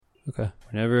Okay.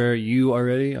 Whenever you are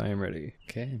ready, I am ready.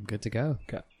 Okay, I'm good to go.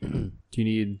 Okay. Do you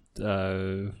need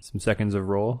some seconds of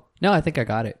roll? No, I think I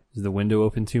got it. Is the window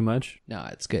open too much? No,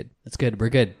 it's good. It's good. We're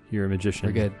good. You're a magician.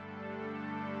 We're good.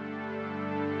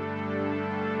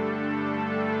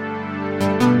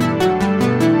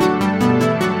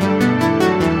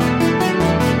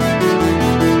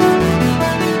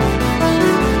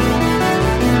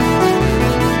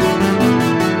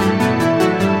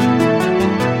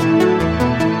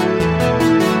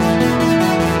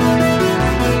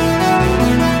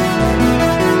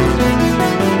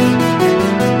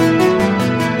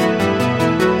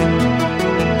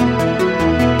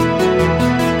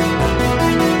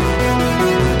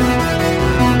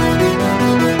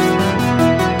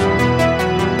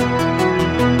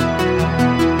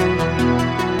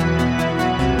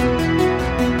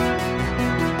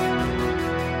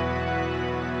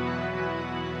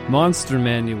 Monster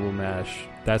Manual MASH.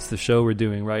 That's the show we're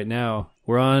doing right now.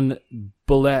 We're on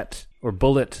Bullet, or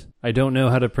Bullet. I don't know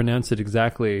how to pronounce it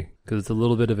exactly, because it's a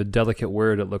little bit of a delicate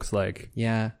word, it looks like.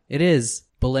 Yeah, it is.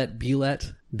 Bullet.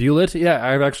 Bullet? Yeah,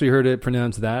 I've actually heard it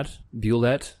pronounced that.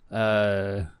 Bullet.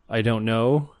 I don't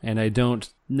know, and I don't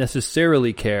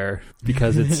necessarily care,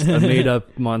 because it's a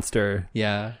made-up monster.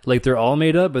 Yeah. Like, they're all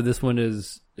made up, but this one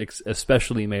is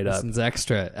especially made up. This one's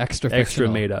extra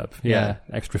fictional. Made up. Yeah.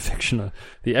 Extra fictional.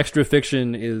 The extra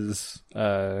fiction is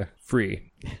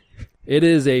free. It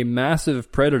is a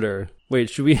massive predator.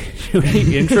 Wait, should we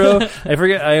intro?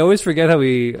 I always forget how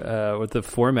what the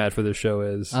format for the show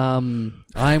is. I'm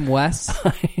Wes.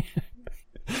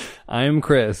 I'm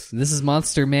Chris. This is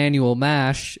Monster Manual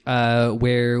MASH,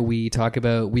 where we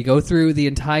go through the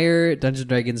entire Dungeons &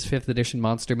 Dragons 5th edition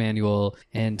monster manual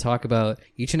and talk about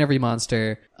each and every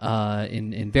monster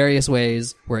in various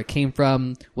ways, where it came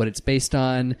from, what it's based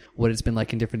on, what it's been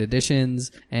like in different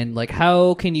editions, and like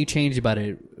how can you change about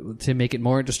it to make it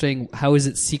more interesting? How is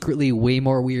it secretly way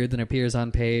more weird than appears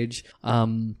on page?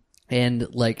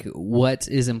 And like what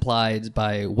is implied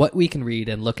by what we can read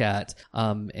and look at,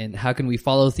 and how can we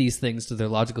follow these things to their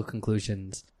logical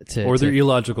conclusions, or their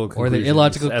illogical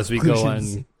conclusions, as we go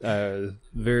on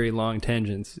very long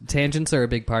tangents. Tangents are a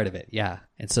big part of it, yeah.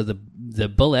 And so the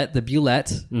Bullet,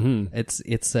 mm-hmm.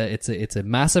 it's a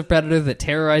massive predator that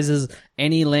terrorizes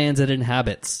any lands it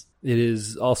inhabits. It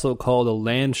is also called a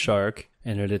land shark,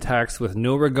 and it attacks with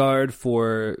no regard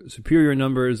for superior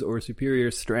numbers or superior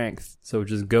strength. So it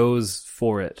just goes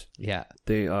for it. Yeah.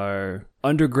 They are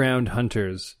underground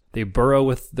hunters. They burrow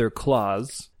with their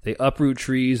claws. They uproot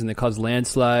trees, and they cause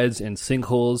landslides and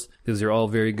sinkholes. These are all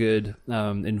very good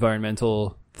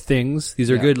environmental things. These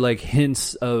are good like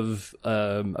hints of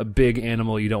a big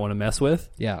animal you don't want to mess with.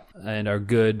 Yeah. And are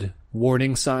good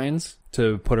warning signs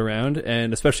to put around.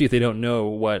 And especially if they don't know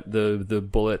what the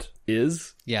bullet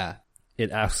is. Yeah. It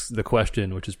asks the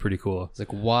question, which is pretty cool. It's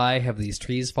like, why have these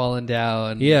trees fallen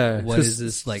down? Yeah. What is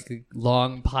this, like,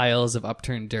 long piles of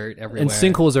upturned dirt everywhere? And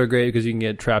sinkholes are great because you can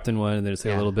get trapped in one and there's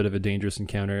like a little bit of a dangerous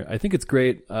encounter. I think it's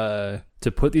great to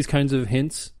put these kinds of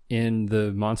hints in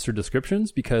the monster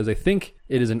descriptions, because I think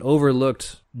it is an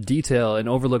overlooked detail, an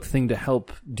overlooked thing to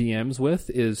help DMs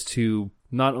with, is to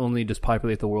not only just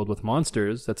populate the world with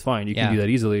monsters. That's fine. You can do that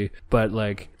easily. But,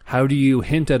 like, how do you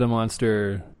hint at a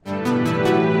monster?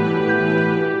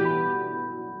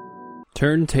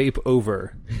 Turn tape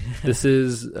over. This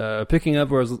is picking up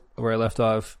where I left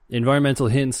off. Environmental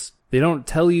hints. They don't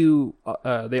tell you.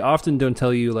 They often don't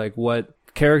tell you like what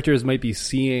characters might be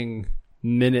seeing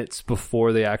minutes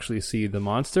before they actually see the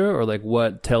monster, or like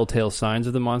what telltale signs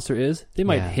of the monster is. They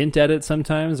might hint at it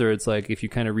sometimes, or it's like if you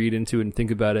kind of read into it and think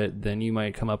about it, then you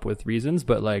might come up with reasons.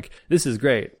 But like, this is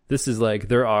great. This is like,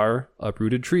 there are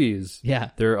uprooted trees. Yeah.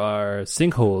 There are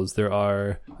sinkholes. There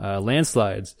are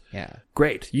landslides. Yeah.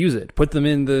 Great. Use it. Put them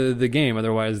in the game.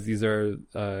 Otherwise, these are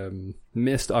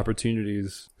missed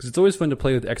opportunities. Because it's always fun to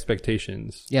play with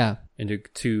expectations. Yeah. And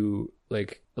to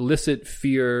like elicit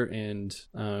fear and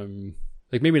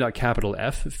like maybe not capital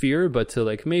F fear, but to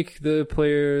like make the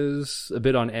players a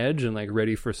bit on edge and like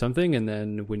ready for something. And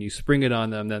then when you spring it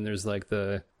on them, then there's like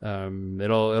the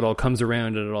it all comes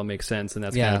around and it all makes sense, and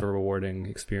that's kind of a rewarding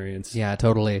experience. Yeah,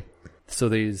 totally. So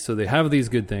they have these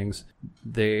good things.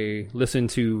 They listen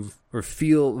to or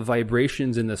feel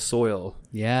vibrations in the soil.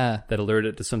 Yeah. That alert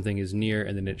it to something is near,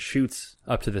 and then it shoots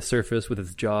up to the surface with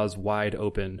its jaws wide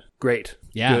open. Great.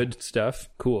 Yeah. Good stuff.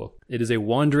 Cool. It is a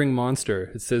wandering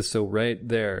monster. It says so right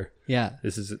there. Yeah.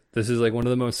 This is like one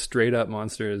of the most straight up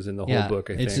monsters in the whole book,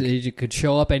 I think. It could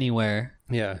show up anywhere.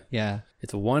 Yeah. Yeah.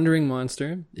 It's a wandering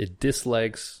monster. It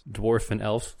dislikes dwarf and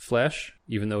elf flesh,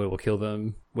 even though it will kill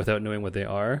them without knowing what they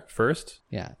are first.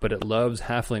 Yeah. But it loves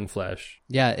halfling flesh.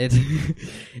 Yeah, it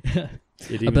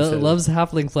It even Abel says- loves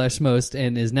halfling flesh most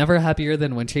and is never happier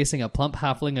than when chasing a plump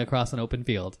halfling across an open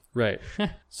field. Right.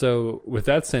 So with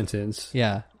that sentence,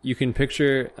 Yeah. you can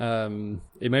picture,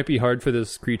 it might be hard for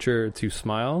this creature to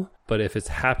smile, but if it's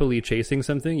happily chasing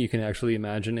something, you can actually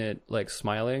imagine it like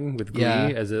smiling with glee Yeah.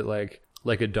 as it like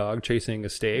a dog chasing a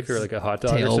steak or like a hot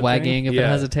dog or Tail something. wagging if it Yeah.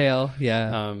 has a tail.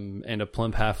 Yeah. And a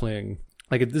plump halfling.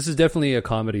 Like this is definitely a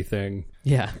comedy thing.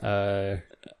 Yeah.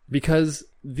 Because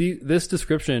this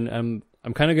description,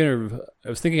 I'm kind of I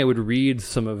was thinking I would read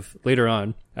some of later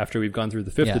on after we've gone through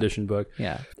the 5th Yeah. edition book.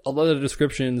 Yeah. A lot of the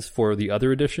descriptions for the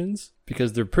other editions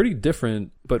because they're pretty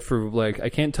different, but for like, I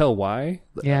can't tell why.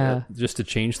 Yeah. Just to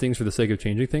change things for the sake of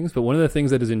changing things. But one of the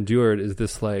things that has endured is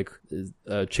this like,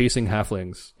 chasing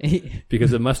halflings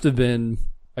because it must have been,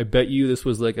 I bet you this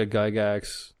was like a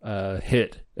Gygax,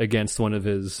 hit against one of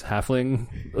his halfling,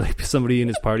 like somebody in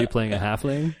his party playing a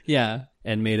halfling Yeah.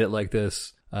 and made it like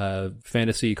this,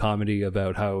 fantasy comedy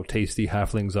about how tasty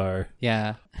halflings are.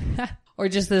 Yeah. Or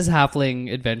just this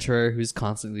halfling adventurer who's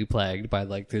constantly plagued by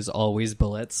like there's always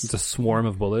bullets. It's a swarm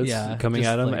of bullets Yeah, coming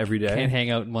just, at him like, every day. Can't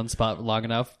hang out in one spot long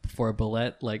enough before a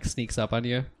bullet like sneaks up on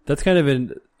you. That's kind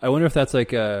of I wonder if that's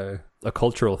like a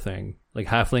cultural thing. Like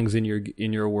halflings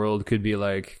in your world could be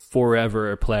like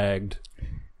forever plagued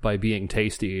by being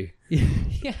tasty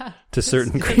Yeah. to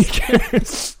certain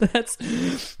creatures.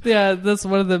 That's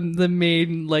one of the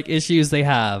main like issues they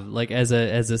have like as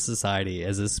a society,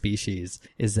 as a species,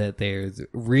 is that they're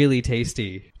really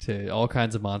tasty to all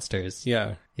kinds of monsters.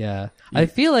 Yeah. Yeah. I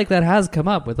feel like that has come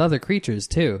up with other creatures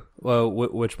too. Well,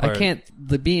 which part? I can't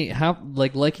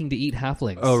liking to eat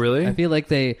halflings. Oh, really? I feel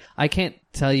like I can't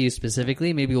tell you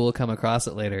specifically, maybe we'll come across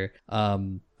it later.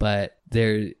 But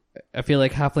I feel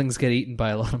like halflings get eaten by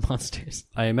a lot of monsters.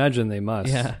 I imagine they must.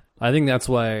 Yeah. I think that's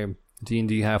why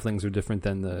D&D halflings are different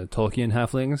than the Tolkien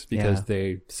halflings because Yeah.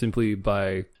 they simply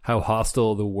by how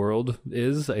hostile the world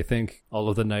is. I think all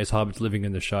of the nice hobbits living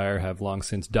in the Shire have long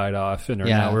since died off and are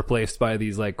Yeah. now replaced by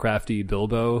these like crafty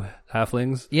Bilbo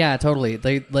halflings. Yeah, totally.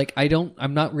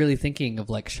 I'm not really thinking of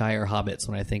like Shire hobbits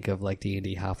when I think of like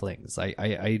D&D halflings.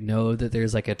 I know that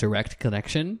there's like a direct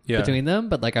connection Yeah. between them,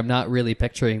 but like I'm not really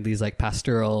picturing these like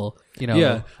pastoral,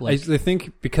 Yeah, like I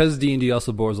think because D&D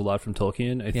also borrows a lot from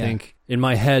Tolkien, I think in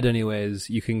my head anyways,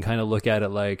 you can kind of look at it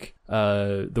like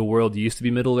the world used to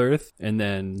be Middle Earth and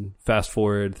then fast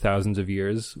forward thousands of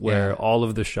years where Yeah. all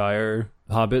of the Shire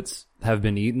hobbits have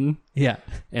been eaten yeah.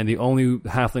 and the only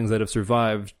halflings that have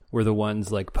survived were the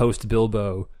ones like post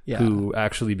Bilbo Yeah. who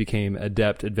actually became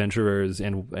adept adventurers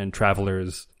and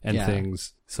travelers and Yeah.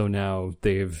 things. So now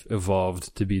they've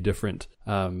evolved to be different.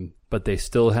 But they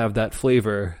still have that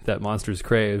flavor that monsters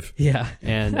crave. Yeah.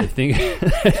 And I think,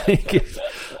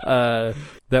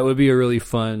 that would be a really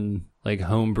fun, like,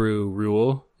 homebrew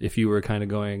rule if you were kind of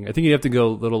going, I think you have to go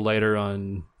a little lighter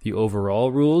on the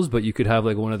overall rules, but you could have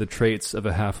like one of the traits of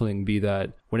a halfling be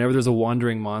that whenever there's a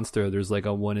wandering monster, there's like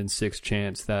a 1 in 6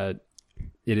 chance that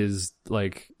it is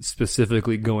like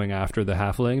specifically going after the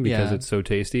halfling because Yeah. it's so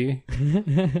tasty.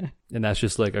 And that's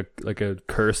just like a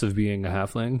curse of being a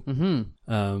halfling.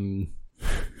 Mm-hmm.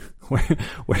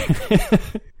 Where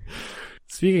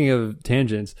speaking of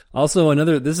tangents, also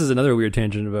this is another weird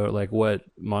tangent about like what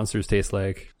monsters taste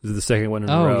like. This is the second one in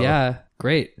a row. Oh yeah,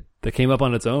 great. That came up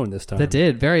on its own this time. That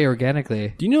did very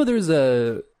organically. Do you know there's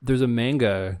a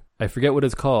manga, I forget what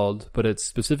it's called, but it's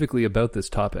specifically about this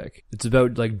topic. It's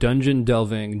about like dungeon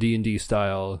delving D&D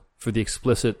style for the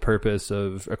explicit purpose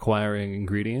of acquiring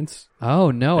ingredients.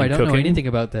 Oh no, I And don't know cooking? anything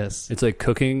about this. It's like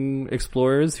cooking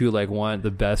explorers who like want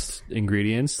the best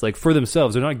ingredients like for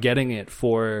themselves. They're not getting it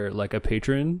for like a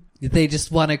patron. They just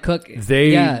want to cook.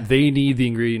 They need the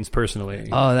ingredients personally.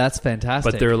 Oh, that's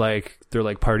fantastic. But they're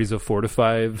like parties of 4 to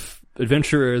 5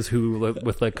 adventurers who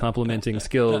with like complementing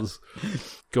skills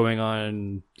going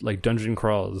on like dungeon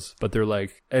crawls, but they're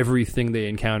like everything they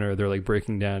encounter they're like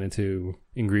breaking down into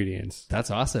ingredients.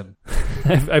 That's awesome.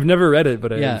 I've never read it,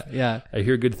 but Yeah. I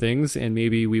hear good things, and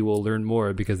maybe we will learn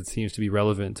more because it seems to be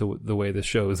relevant to the way the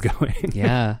show is going.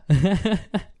 Yeah.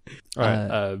 All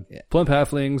right. Plump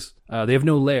halflings, they have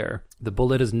no lair. The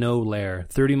bullet is no lair.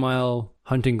 30-mile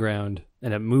hunting ground,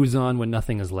 and it moves on when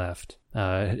nothing is left.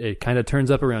 It kind of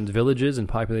turns up around villages and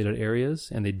populated areas,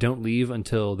 and they don't leave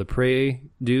until the prey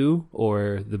do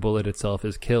or the bullet itself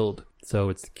is killed. So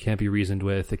it can't be reasoned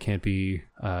with. It can't be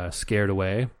scared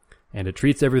away. and it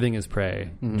treats everything as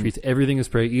prey. It treats everything as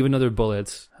prey, even other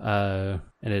bullets. And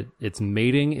its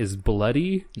mating is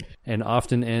bloody and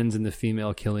often ends in the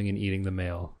female killing and eating the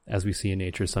male, as we see in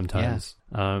nature sometimes.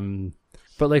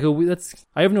 But like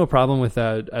I have no problem with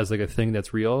that as like a thing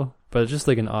that's real, but it's just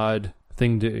like an odd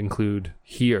thing to include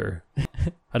here.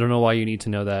 I don't know why you need to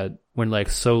know that when like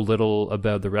so little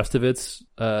about the rest of its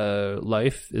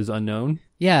life is unknown.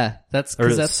 Yeah, that's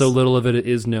so little of it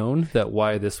is known that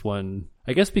why this one.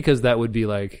 I guess because that would be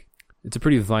like, it's a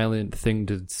pretty violent thing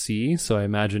to see, so I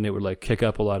imagine it would like kick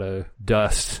up a lot of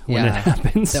dust when it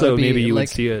happens. So maybe you would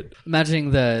see it.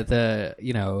 Imagining the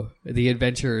the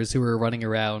adventurers who were running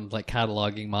around like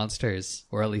cataloging monsters,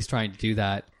 or at least trying to do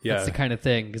that. Yeah, that's the kind of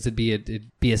thing, because it'd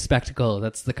be a spectacle.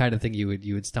 That's the kind of thing you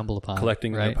would stumble upon.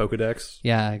 Collecting right? a Pokedex.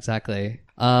 Yeah, exactly.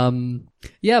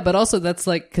 Yeah, but also that's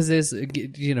like, because there's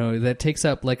that takes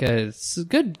up like a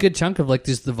good chunk of like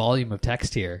just the volume of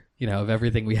text here. Of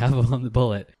everything we have on the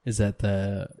bullet is that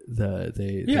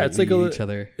it's like each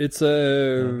other.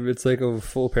 It's like a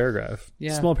full paragraph.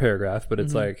 Yeah, small paragraph, but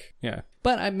it's like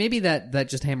But maybe that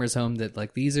just hammers home that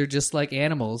like these are just like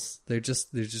animals. They're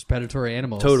just predatory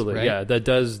animals. Totally, right? yeah. That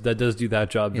does do that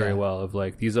job very well. Of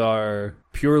like, these are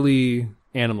purely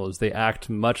animals. They act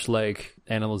much like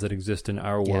animals that exist in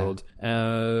our world,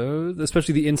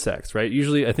 especially the insects, right?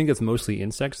 Usually, I think it's mostly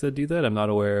insects that do that. I'm not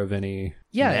aware of any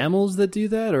mammals that do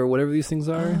that, or whatever these things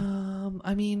are.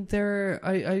 I mean, there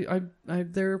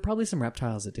are probably some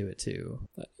reptiles that do it too.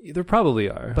 There probably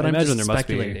are, but I imagine just there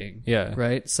speculating, must be. Yeah,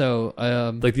 right. So,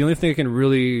 like the only thing I can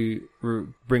really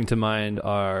bring to mind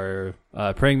are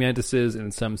praying mantises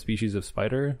and some species of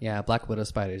spider. Yeah, black widow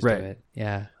spiders do it.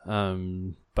 Yeah.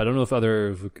 But I don't know if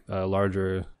other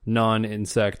larger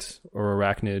non-insect or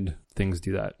arachnid things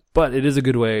do that. But it is a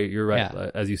good way, you're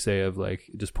right, as you say, of like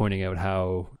just pointing out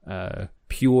how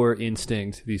pure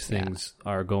instinct these things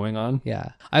are going on.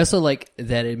 Yeah. I also like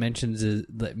that it mentions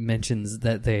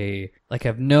that they like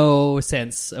have no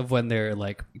sense of when they're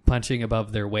like punching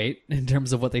above their weight in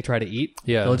terms of what they try to eat.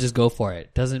 Yeah. They'll just go for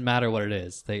it. Doesn't matter what it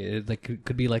is. They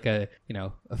could be like a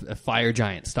fire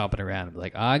giant stomping around and be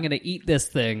like, I'm going to eat this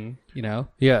thing,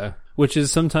 Yeah. Which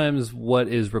is sometimes what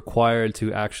is required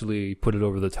to actually put it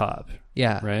over the top.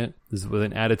 Yeah. Right? With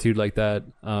an attitude like that.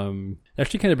 It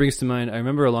actually kind of brings to mind, I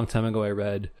remember a long time ago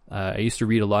I used to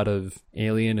read a lot of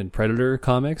Alien and Predator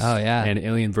comics. Oh, yeah. And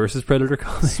Alien versus Predator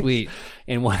comics. Sweet.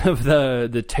 And one of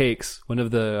the takes,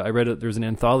 I read it, there's an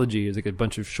anthology, it's like a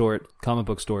bunch of short comic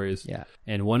book stories. Yeah.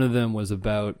 And one of them was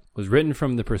written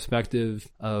from the perspective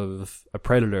of a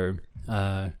predator,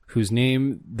 whose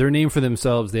their name for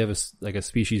themselves, they have a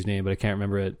species name, but I can't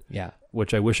remember it. Yeah.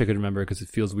 Which I wish I could remember because it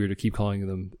feels weird to keep calling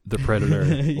them the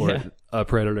predator or a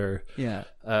predator. Yeah.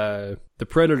 The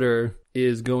predator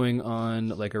is going on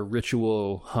like a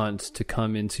ritual hunt to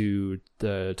come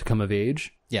of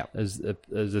age. Yeah. As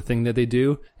a thing that they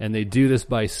do. And they do this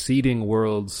by seeding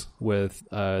worlds with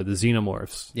the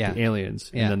xenomorphs, the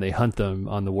aliens, and then they hunt them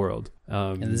on the world.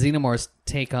 And the xenomorphs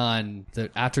take on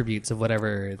the attributes of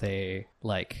whatever they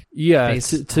like. Yeah,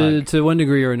 to one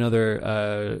degree or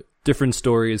another. Different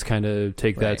stories kind of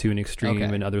take that to an extreme,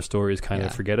 and other stories kind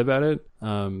of forget about it.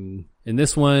 In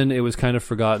this one, it was kind of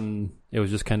forgotten. It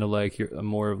was just kind of like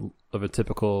more of a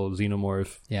typical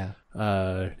xenomorph,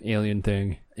 alien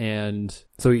thing. And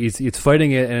so it's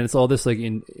fighting it, and it's all this like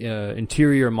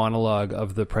interior monologue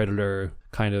of the predator,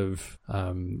 kind of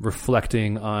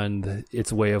reflecting on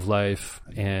its way of life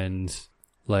and.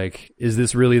 Like, is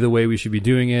this really the way we should be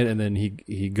doing it? And then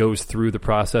he goes through the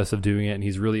process of doing it, and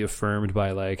he's really affirmed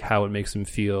by like how it makes him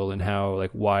feel and how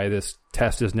like why this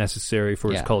test is necessary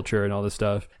for his culture and all this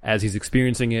stuff. As he's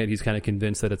experiencing it, he's kind of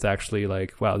convinced that it's actually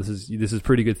like, wow, this is a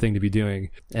pretty good thing to be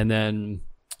doing. And then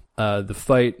the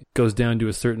fight goes down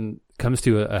to comes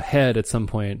to a head at some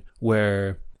point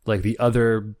where like the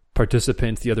other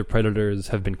participants, the other predators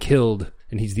have been killed,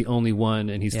 and he's the only one,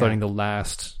 and he's fighting the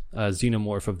last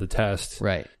xenomorph of the test,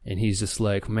 right? And he's just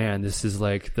like, man, this is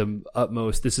like the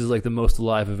utmost, this is like the most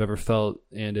alive I've ever felt,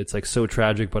 and it's like so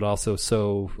tragic but also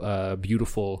so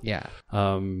beautiful.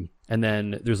 And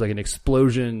then there's like an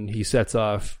explosion he sets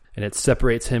off, and it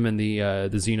separates him and the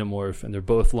xenomorph, and they're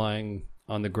both lying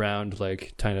on the ground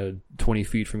like kind of 20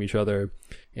 feet from each other,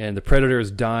 and the predator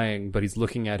is dying, but he's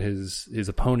looking at his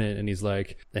opponent, and he's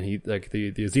like, and he like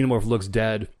the xenomorph looks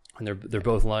dead, and they're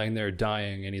both lying there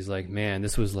dying, and he's like, man,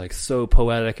 this was like so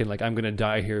poetic, and like I'm gonna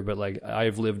die here, but like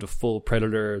I've lived a full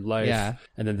predator life.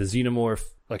 And then the xenomorph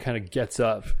like kind of gets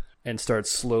up and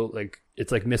starts slow, like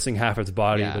it's like missing half its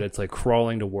body, but it's like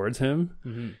crawling towards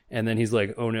him. And then he's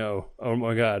like, oh no, oh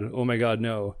my god,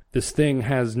 no, this thing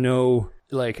has no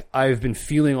like I've been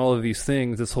feeling all of these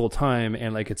things this whole time,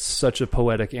 and like it's such a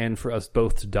poetic end for us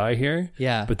both to die here.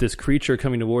 Yeah. But this creature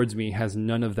coming towards me has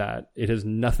none of that. It has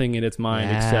nothing in its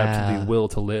mind except the will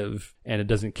to live, and it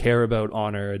doesn't care about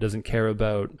honor. It doesn't care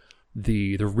about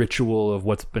the ritual of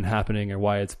what's been happening or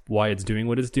why it's doing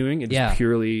what it's doing. It's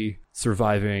purely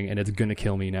surviving, and it's gonna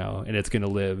kill me now, and it's gonna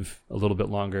live a little bit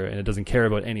longer, and it doesn't care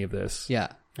about any of this. Yeah.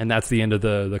 And that's the end of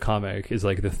the comic, is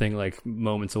like the thing like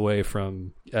moments away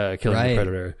from killing the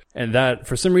predator. And that,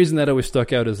 for some reason, that always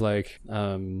stuck out as like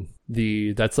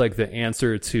that's like the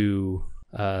answer to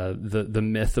the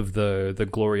myth of the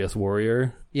glorious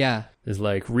warrior. Yeah. Is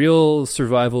like real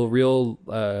survival, real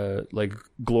like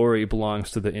glory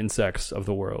belongs to the insects of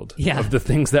the world. Yeah. Of the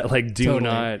things that like do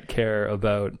not care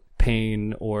about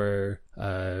pain or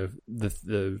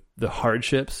the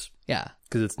hardships. Yeah.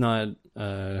 Because it's not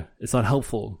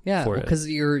helpful. Yeah, for it. Because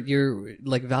your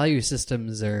like value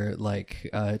systems are like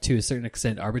to a certain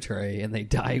extent arbitrary, and they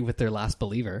die with their last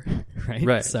believer, right?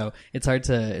 Right. So it's hard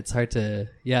to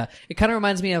yeah. It kind of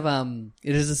reminds me of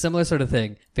it is a similar sort of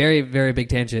thing. Very very big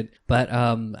tangent, but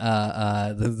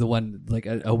the one like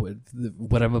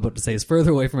what I'm about to say is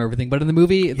further away from everything. But in the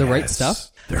movie, The Right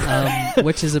Stuff,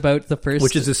 which is about the first,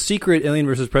 which is a secret Alien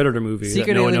versus Predator movie that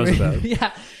no one knows about.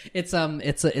 Yeah, it's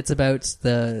about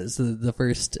the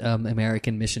first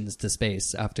American missions to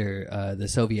space after the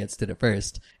Soviets did it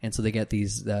first, and so they get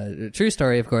these true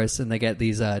story, of course, and they get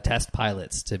these test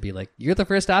pilots to be like, "You're the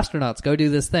first astronauts, go do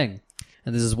this thing."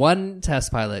 And there's this one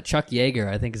test pilot, Chuck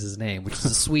Yeager, I think is his name, which is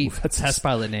a sweet test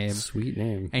pilot name. Sweet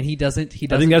name. And he doesn't.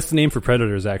 I think that's the name for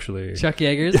predators, actually. Chuck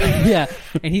Yeager's. Yeah,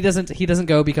 and he doesn't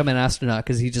go become an astronaut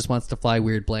because he just wants to fly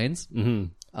weird planes.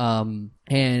 Mm-hmm.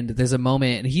 And there's a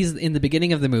moment, and he's in the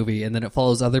beginning of the movie, and then it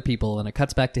follows other people, and it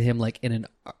cuts back to him like in an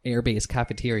airbase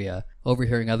cafeteria,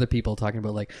 overhearing other people talking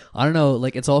about like, I don't know,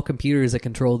 like it's all computers that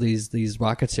control these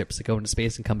rocket ships that go into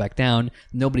space and come back down.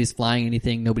 Nobody's flying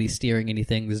anything, nobody's steering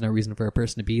anything. There's no reason for a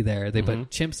person to be there. They put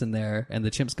chimps in there, and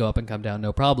the chimps go up and come down,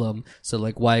 no problem. So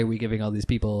like, why are we giving all these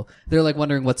people? They're like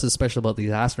wondering what's so special about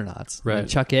these astronauts. Right. And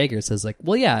Chuck Yeager says like,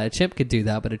 well, yeah, a chimp could do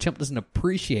that, but a chimp doesn't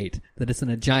appreciate that it's in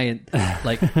a giant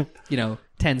like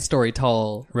 10-story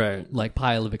tall like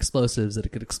pile of explosives that it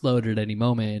could explode at any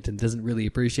moment, and doesn't really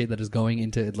appreciate that it's going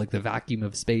into like the vacuum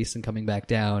of space and coming back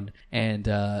down. And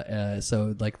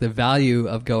so like the value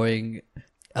of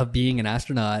being an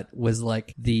astronaut was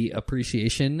like the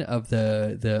appreciation of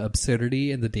the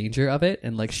absurdity and the danger of it.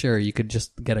 And like, sure, you could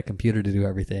just get a computer to do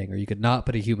everything, or you could not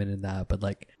put a human in that, but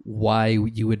like why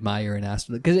you admire an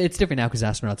astronaut, because it's different now because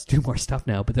astronauts do more stuff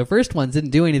now, but the first ones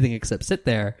didn't do anything except sit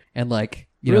there and like,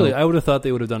 really, I would have thought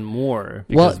they would have done more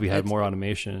because we had more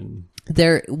automation.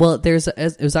 It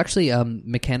was actually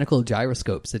mechanical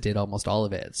gyroscopes that did almost all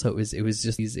of it. So it was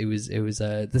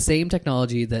the same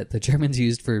technology that the Germans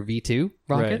used for V2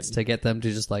 rockets to get them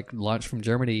to just like launch from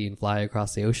Germany and fly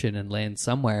across the ocean and land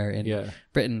somewhere. And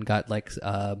Britain got like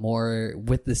more,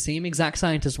 with the same exact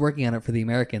scientists working on it for the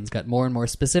Americans, got more and more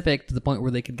specific to the point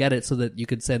where they could get it so that you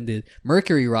could send the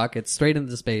Mercury rockets straight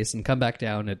into space and come back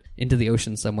down into the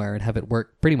ocean somewhere and have it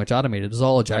work pretty much automated. It was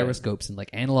all gyroscopes and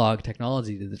like analog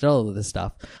technology to do all of this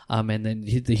stuff. And then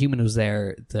the human was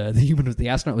there, the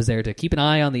astronaut was there to keep an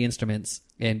eye on the instruments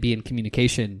and be in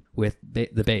communication with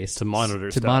the base to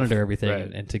monitor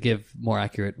everything and to give more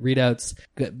accurate readouts,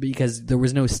 because there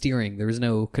was no steering, there was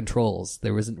no controls,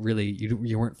 there wasn't really,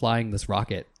 you weren't flying this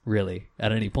rocket really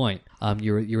at any point.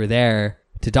 You were there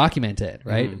to document it,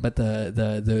 right? But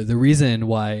the reason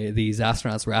why these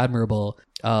astronauts were admirable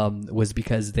was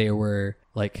because they were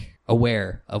like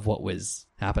aware of what was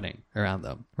happening around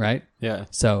them, right? Yeah.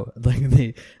 So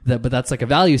like but that's like a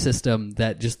value system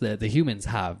that just the humans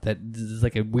have. That is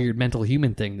like a weird mental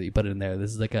human thing that you put in there.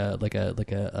 This is like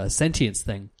a sentience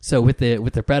thing. So with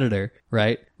the predator,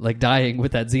 right? Like dying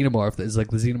with that xenomorph, is like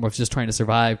the xenomorph's just trying to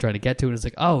survive, trying to get to it. It's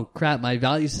like, oh crap, my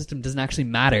value system doesn't actually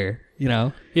matter.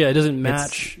 Yeah, it doesn't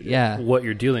match what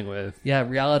you're dealing with. Yeah,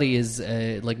 reality is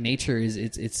like nature is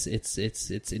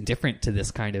it's indifferent to this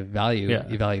kind of value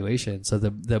evaluation. So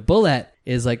the bullet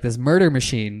is like this murder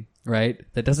machine, right?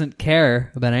 That doesn't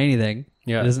care about anything.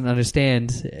 Yeah, it doesn't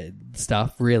understand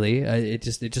stuff really. It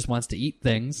just wants to eat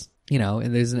things,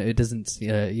 and it doesn't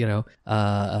kind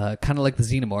of like the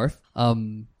xenomorph.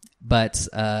 But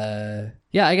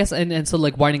I guess, and so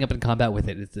like winding up in combat with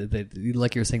it,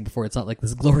 like you were saying before, it's not like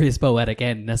this glorious poetic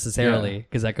end necessarily,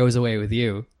 because that goes away with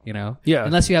you, Yeah.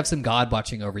 Unless you have some god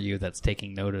watching over you that's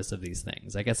taking notice of these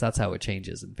things. I guess that's how it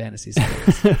changes in fantasy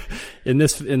stories. in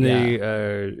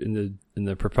the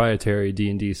proprietary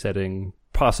D&D setting,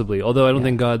 possibly. Although I don't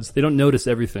think gods, they don't notice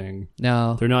everything.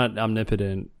 No. They're not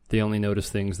omnipotent. they only notice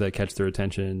things that catch their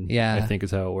attention. Yeah. I think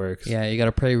is how it works. Yeah, you got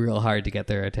to pray real hard to get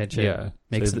their attention. Yeah.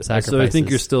 Make so some sacrifices. So I think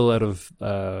you're still out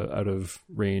of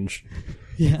range.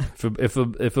 Yeah. If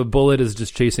a bullet is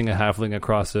just chasing a halfling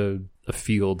across a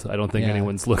field, I don't think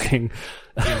anyone's looking.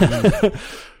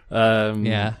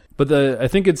 Yeah. But I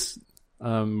think it's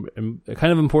kind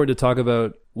of important to talk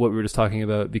about what we were just talking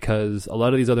about, because a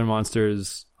lot of these other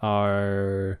monsters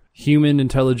are human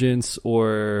intelligence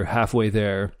or halfway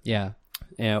there. Yeah.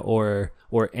 Or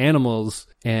animals,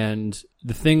 and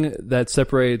the thing that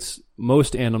separates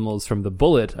most animals from the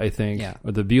bullet, I think,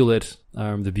 or the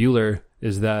bueller,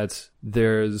 is that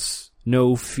there's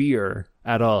no fear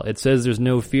at all. It says there's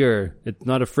no fear. It's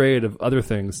not afraid of other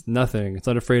things. Nothing. It's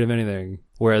not afraid of anything.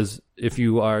 Whereas if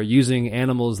you are using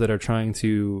animals that are trying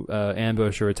to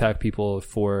ambush or attack people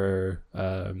for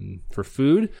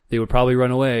food, they would probably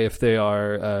run away if they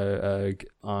are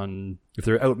if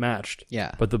they're outmatched.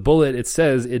 Yeah. But the bullet, it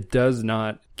says it does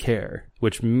not care,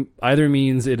 which either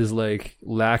means it is like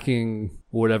lacking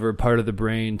whatever part of the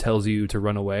brain tells you to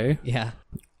run away. Yeah.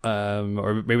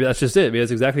 Or maybe that's just it. Maybe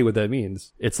that's exactly what that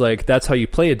means. It's like, that's how you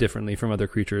play it differently from other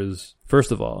creatures,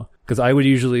 first of all. Because I would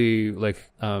usually,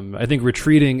 I think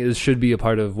retreating should be a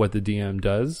part of what the DM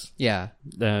does. Yeah.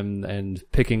 And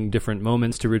picking different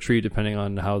moments to retreat depending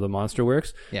on how the monster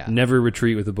works. Yeah. Never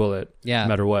retreat with a bullet. Yeah. No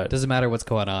matter what. Doesn't matter what's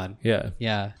going on. Yeah.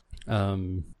 Yeah.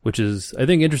 Which is, I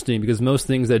think, interesting, because most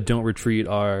things that don't retreat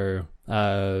are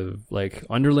like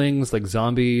underlings, like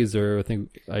zombies, or I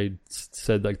think I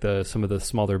said like some of the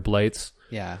smaller blights.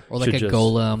 Yeah, or like a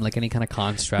golem, like any kind of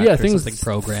construct, yeah, or things, something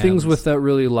programmed. Things without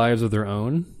really lives of their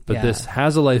own, but this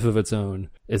has a life of its own.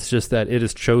 It's just that it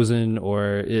is chosen,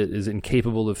 or it is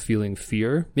incapable of feeling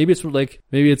fear. Maybe it's like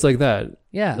that.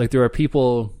 Yeah, like there are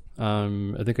people.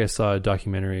 I think I saw a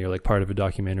documentary, or like part of a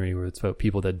documentary, where it's about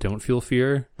people that don't feel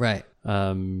fear. Right.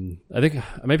 I think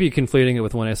I might be conflating it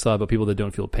with one I saw about people that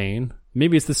don't feel pain.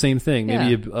 Maybe it's the same thing.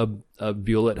 Maybe a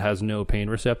buelet has no pain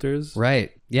receptors.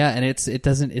 Right. Yeah, and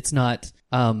it's not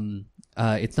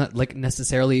like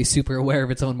necessarily super aware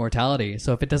of its own mortality.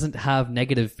 So if it doesn't have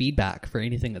negative feedback for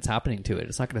anything that's happening to it,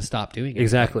 it's not going to stop doing it.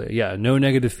 Exactly. Yeah. No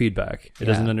negative feedback. It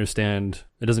doesn't understand.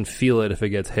 It doesn't feel it if it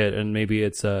gets hit, and maybe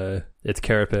its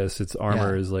carapace, its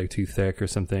armor is like too thick or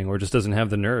something, or just doesn't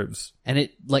have the nerves. And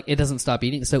it doesn't stop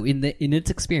eating. So in its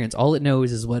experience, all it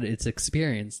knows is what it's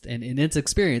experienced, and in its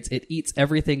experience, it eats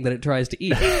everything that it tries to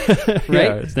eat. Right?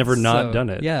 Yeah, it's never not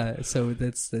done it. Yeah. So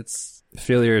that's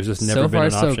failure has just never been an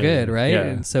option. So far, so good, right? Yeah.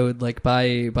 And so, like,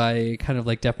 by kind of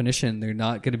like definition, they're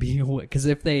not going to be, because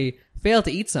if they fail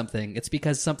to eat something, it's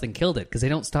because something killed it, because they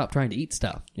don't stop trying to eat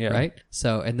stuff. Yeah. Right.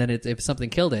 So, and then if something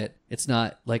killed it, it's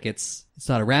not like it's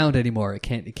not around anymore. It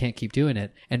can't keep doing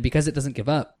it, and because it doesn't give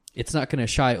up, it's not going to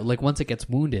shy. Like, once it gets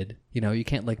wounded, you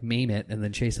can't like maim it and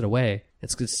then chase it away.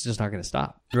 It's just not going to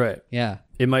stop. Right. Yeah.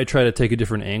 It might try to take a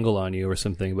different angle on you or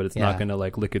something, but it's not going to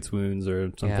like lick its wounds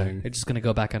or something. Yeah. It's just going to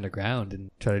go back underground and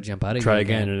try to jump out of Try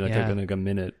again in like a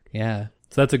minute. Yeah.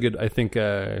 So that's a good, I think,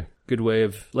 good way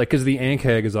of, like, because the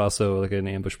Ankheg is also like an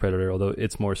ambush predator, although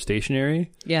it's more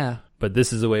stationary. Yeah. But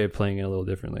this is a way of playing it a little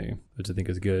differently, which I think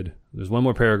is good. There's one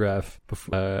more paragraph.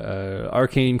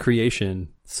 Arcane creation.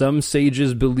 Some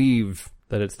sages believe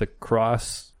that it's the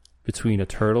cross between a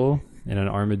turtle and an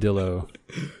armadillo.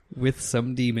 With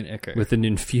some demon ichor. With an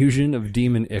infusion of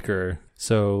demon ichor.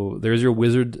 So there's your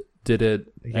wizard did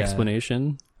it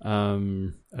explanation.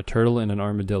 A turtle and an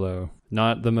armadillo.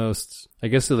 Not the most, I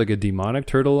guess, like a demonic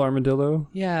turtle armadillo.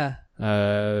 Yeah.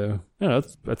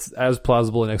 That's as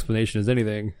plausible an explanation as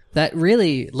anything. That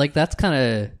really, like, that's kind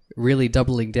of really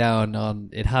doubling down on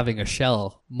it having a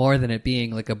shell more than it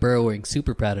being like a burrowing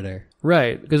super predator.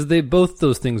 Right, because both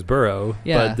those things burrow,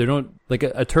 but they don't, like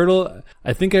a turtle.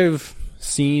 I think I've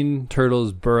seen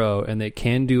turtles burrow, and they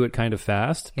can do it kind of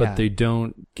fast, but they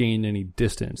don't gain any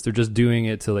distance. They're just doing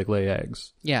it to like lay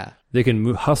eggs. Yeah. They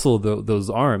can hustle those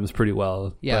arms pretty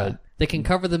well. Yeah. But they can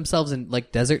cover themselves in,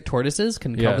 like, desert tortoises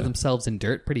can cover themselves in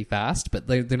dirt pretty fast, but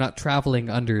they're not traveling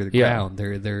under the ground.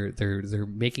 They're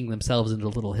making themselves into a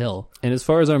little hill. And as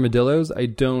far as armadillos,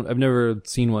 I've never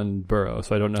seen one burrow,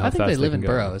 so I don't know how fast they can go. I think they live in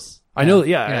burrows. I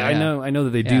know, I know that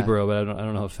they do burrow, but I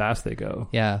don't know how fast they go.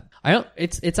 Yeah.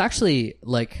 It's actually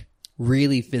like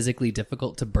really physically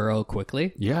difficult to burrow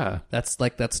quickly. Yeah. That's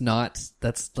not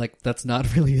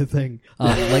really a thing.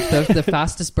 Like the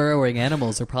fastest burrowing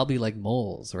animals are probably like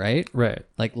moles, right? Right.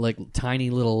 Like tiny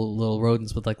little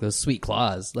rodents with like those sweet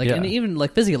claws. Like, and even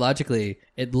like physiologically,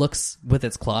 it looks, with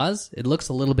its claws, it looks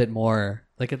a little bit more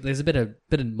like there's a bit of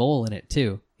mole in it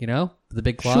too. The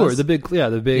big claws. Sure, the big. Yeah,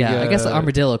 I guess the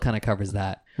armadillo kind of covers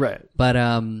that. Right. But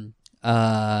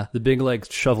the big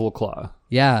like shovel claw.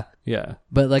 Yeah. Yeah.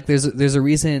 But like there's a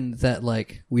reason that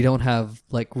like we don't have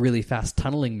like really fast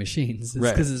tunneling machines. It's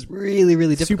Right. because it's really,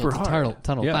 really difficult Super to hard.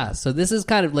 tunnel Yeah. fast. So this is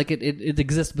kind of like it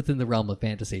exists within the realm of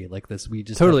fantasy. Like this, we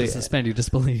just Totally. have to suspend your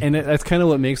disbelief. And that's kind of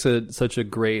what makes it such a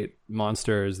great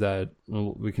monster is that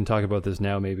well, we can talk about this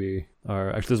now maybe. Or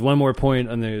actually, there's one more point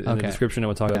in the Okay. description I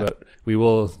will talk about. We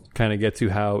will kind of get to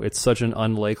how it's such an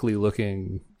unlikely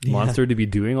looking monster to be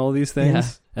doing all these things.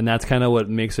 Yeah. And that's kind of what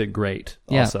makes it great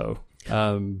Yeah. also.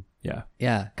 Yeah.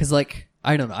 Yeah, because like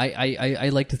I don't know, I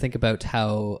like to think about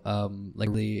how like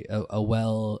a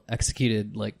well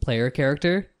executed like player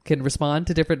character can respond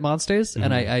to different monsters,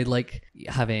 and I like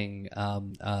having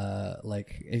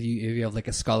like if you have like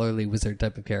a scholarly wizard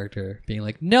type of character being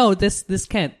like, no, this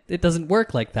can't, it doesn't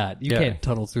work like that. You Yeah. can't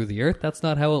tunnel through the earth. That's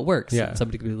not how it works. Yeah. And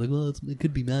somebody could be like, well, it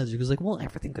could be magic. It's like, well,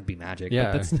 everything could be magic.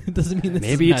 Yeah. But it doesn't mean this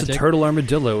Maybe is it's a magic. turtle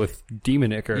armadillo with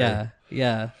demonic or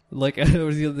Yeah. Like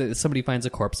somebody finds a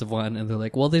corpse of one and they're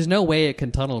like, well, there's no way it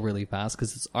can tunnel really fast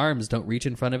because its arms don't reach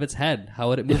in front of its head. How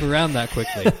would it move around that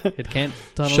quickly? It can't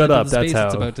tunnel Shut into up, the that's space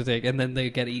it's how. about to take. And then they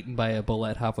get eaten by a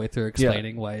bullet halfway through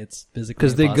explaining why it's physically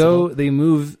because impossible. they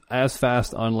move as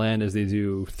fast on land as they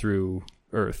do through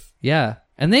Earth. Yeah.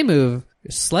 And they move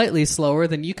slightly slower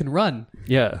than you can run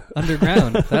Yeah.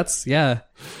 underground. That's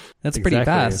pretty Exactly.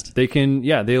 fast.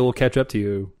 They will catch up to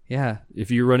you. Yeah.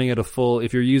 If you're running at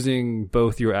if you're using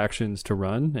both your actions to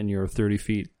run and you're 30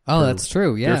 feet. Oh, that's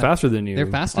true. Yeah. They're faster than you. They're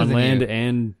faster on than land you.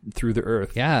 and through the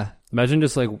earth. Yeah. Imagine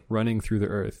just like running through the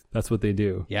earth. That's what they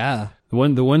do. Yeah. The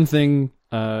one thing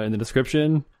in the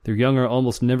description, their young are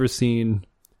almost never seen,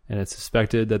 and it's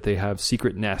suspected that they have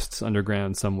secret nests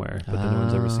underground somewhere that no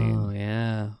one's ever Oh, seen.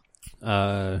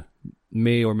 yeah.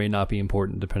 May or may not be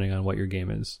important depending on what your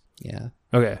game is. Yeah.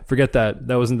 Okay, forget that.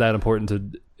 That wasn't that important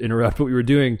to interrupt what we were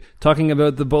doing. Talking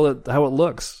about the bullet, how it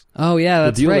looks. Oh, yeah,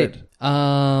 that's right.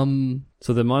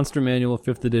 So the Monster Manual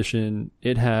 5th edition,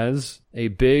 it has a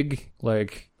big,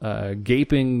 like,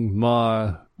 gaping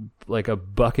maw, like a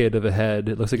bucket of a head.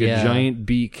 It looks like a giant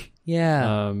beak.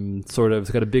 Yeah. Sort of.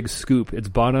 It's got a big scoop. Its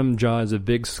bottom jaw is a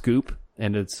big scoop,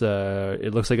 and it's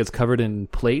it looks like it's covered in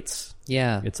plates.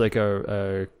 Yeah. It's like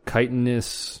a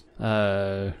chitinous,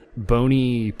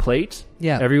 bony plate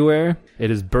Yeah. everywhere.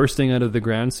 It is bursting out of the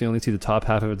ground, so you only see the top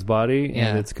half of its body. Yeah.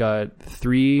 And it's got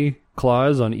 3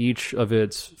 claws on each of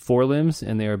its forelimbs,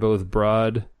 and they are both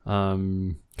broad,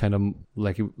 kind of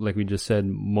like we just said,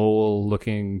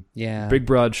 mole-looking, Yeah. big,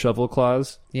 broad shovel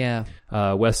claws. Yeah.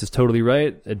 Wes is totally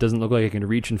right. It doesn't look like it can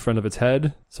reach in front of its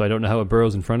head, so I don't know how it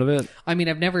burrows in front of it. I mean,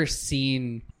 I've never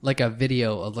seen like a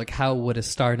video of like how would a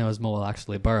star-nosed mole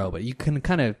actually burrow, but you can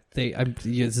kind of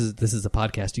this is a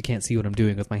podcast. You can't see what I'm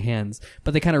doing with my hands,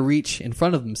 but they kind of reach in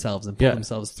front of themselves and pull Yeah.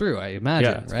 themselves through. I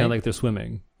imagine, Yeah, it's right? kind of like they're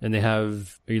swimming. And they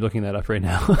have... Are you looking that up right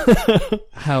now?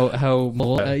 how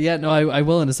mole? Yeah, no, I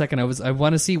will in a second. I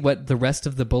want to see what the rest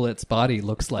of the bullet's body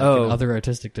looks like in other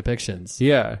artistic depictions.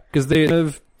 Yeah, because they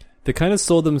kind of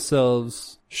sold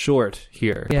themselves short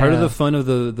here. Yeah. Part of the fun of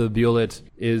the bullet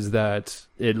is that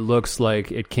it looks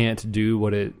like it can't do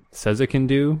what it says it can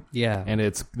do. Yeah. And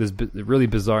it's this really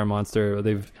bizarre monster.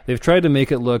 They've tried to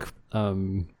make it look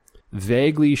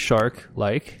vaguely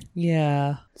shark-like.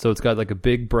 Yeah. So it's got like a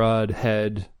big broad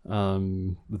head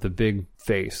with a big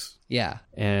face. Yeah.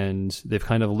 And they've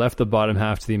kind of left the bottom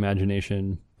half to the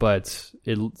imagination, but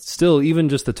it still, even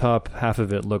just the top half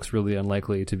of it looks really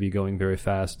unlikely to be going very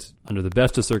fast under the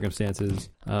best of circumstances.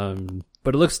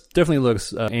 But it definitely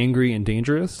looks angry and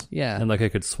dangerous. Yeah. And like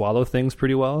it could swallow things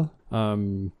pretty well.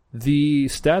 The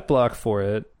stat block for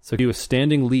it, so do a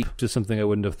standing leap, which is something I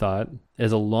wouldn't have thought,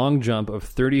 is a long jump of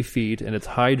 30 feet, and its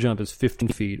high jump is 15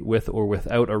 feet with or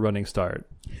without a running start.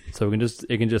 So it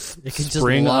can just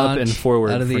spring up and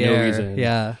forward out of for the no air. reason.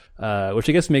 Yeah. Which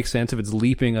I guess makes sense if it's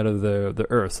leaping out of the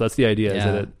earth. So that's the idea, is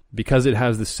that because it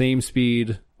has the same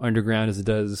speed underground as it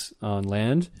does on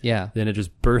land, then it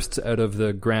just bursts out of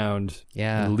the ground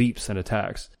and leaps and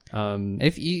attacks.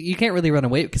 If you can't really run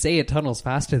away because it tunnels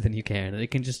faster than you can. It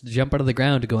can just jump out of the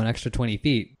ground to go an extra 20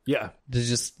 feet. Yeah.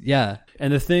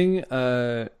 And the thing,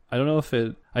 I don't know if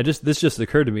this just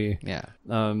occurred to me. Yeah.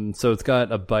 So it's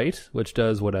got a bite, which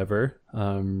does whatever,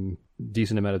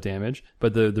 decent amount of damage.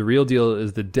 But the real deal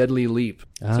is the deadly leap.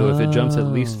 So if it jumps at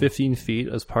least 15 feet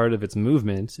as part of its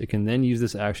movement, it can then use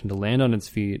this action to land on its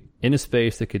feet in a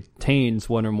space that contains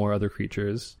one or more other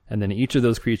creatures. And then each of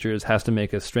those creatures has to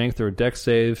make a strength or dex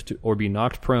save or be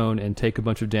knocked prone and take a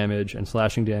bunch of damage and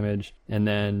slashing damage. And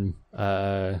then,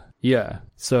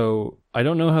 So I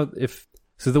don't know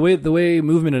so the way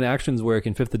movement and actions work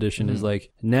in 5th edition is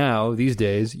like now, these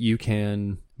days, you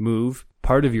can move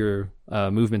part of your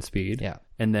movement speed. Yeah.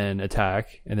 and then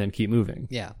attack and then keep moving.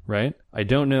 Yeah. Right? I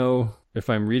don't know if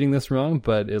I'm reading this wrong,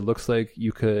 but it looks like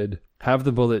you could have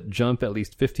the bullet jump at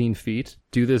least 15 feet,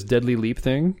 do this deadly leap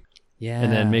thing, Yeah.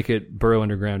 and then make it burrow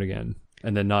underground again.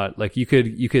 And then not like you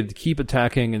could keep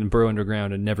attacking and burrow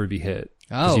underground and never be hit.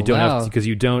 Oh, you don't wow.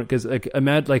 because like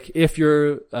imagine like if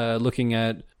you're looking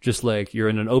at just like you're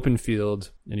in an open field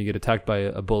and you get attacked by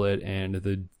a bullet and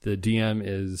the DM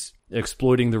is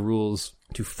exploiting the rules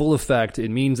to full effect, it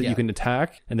means that Yeah. you can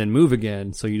attack and then move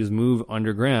again. So you just move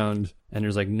underground, and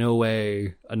there's like no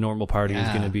way a normal party is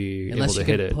going to be Unless able to you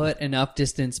hit can it. put enough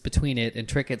distance between it and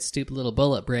trick its stupid little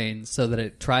bullet brain so that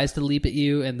it tries to leap at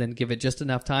you and then give it just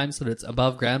enough time so that it's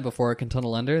above ground before it can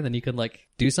tunnel under. Then you can like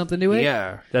do something to it.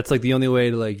 Yeah, that's like the only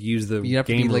way to like use the You have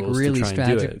to game be like rules really to try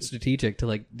and do it. strategic to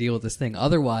like deal with this thing.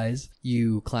 Otherwise,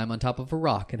 you climb on top of a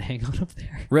rock and hang out up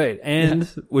there. Right, and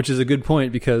which is a good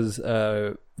point because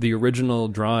the original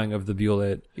drawing of the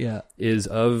Bullet Yeah. is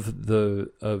of the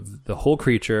whole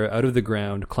creature out of the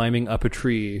ground climbing up a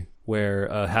tree where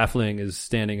a halfling is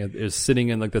sitting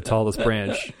in like the tallest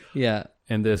branch. Yeah.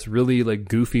 And this really like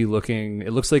goofy looking,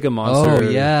 it looks like a monster. Oh,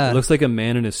 yeah. It looks like a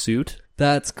man in a suit.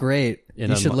 That's great.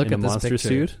 You should look in at a this monster picture.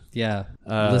 suit. Yeah.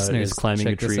 Listeners, is climbing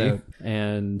check a this tree. out.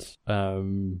 And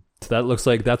so that looks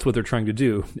like that's what they're trying to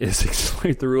do is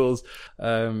exploit the rules.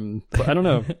 But I don't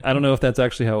know. I don't know if that's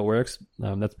actually how it works.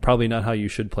 That's probably not how you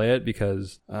should play it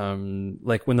because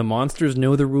like when the monsters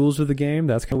know the rules of the game,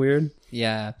 that's kind of weird.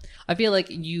 Yeah. I feel like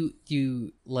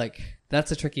you like that's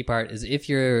the tricky part is if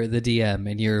you're the DM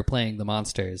and you're playing the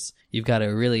monsters, you've got to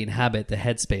really inhabit the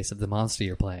headspace of the monster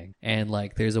you're playing. And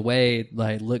like there's a way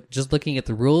like looking at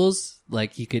the rules,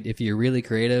 like you could if you're really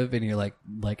creative and you're like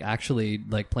actually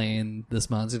like playing this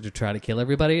monster to try to kill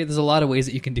everybody, there's a lot of ways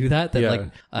that you can do that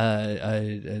like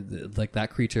that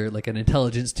creature, like an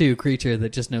intelligence 2 creature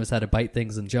that just knows how to bite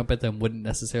things and jump at them wouldn't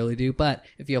necessarily do. But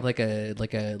if you have like a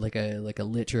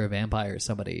lich or a vampire or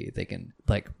somebody, they can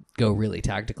like go really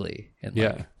tactically and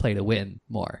like play to win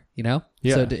more, you know?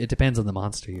 Yeah. So it depends on the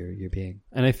monster you're being.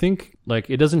 And I think like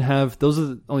it doesn't have those are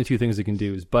the only two things it can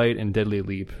do is bite and deadly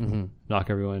leap, knock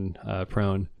everyone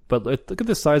prone. But look at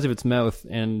the size of its mouth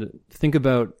and think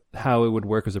about how it would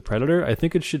work as a predator. I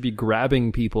think it should be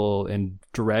grabbing people and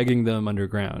dragging them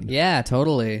underground. Yeah,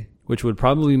 totally. Which would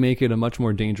probably make it a much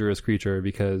more dangerous creature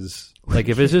because like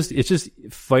if it's just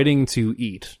fighting to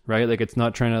eat, right? Like it's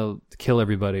not trying to kill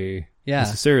everybody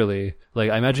necessarily. Like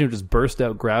I imagine it would just burst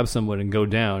out, grab someone and go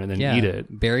down and then eat it.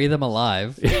 Bury them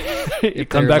alive. You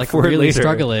come back like for really it later.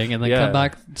 struggling and then come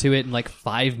back to it in like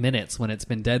 5 minutes when it's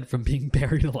been dead from being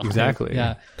buried alive. Exactly.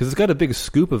 Yeah. Because it's got a big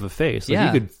scoop of a face.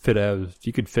 Like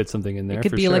you could fit something in there. It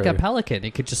could for be sure. like a pelican.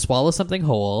 It could just swallow something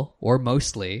whole or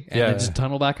mostly and then just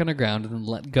tunnel back underground and then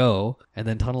let go and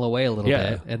then tunnel away a little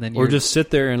bit. And then or just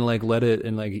sit there and like let it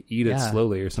and like eat it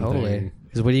slowly or something. Totally.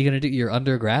 Because what are you going to do? You're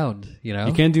underground, you know?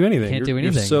 You can't do anything. Can't do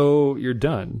anything. You're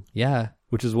done. Yeah.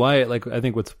 Which is why, like, I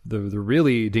think what's the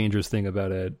really dangerous thing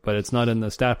about it, but it's not in the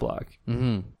stat block.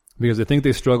 Mm-hmm. Because I think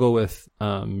they struggle with,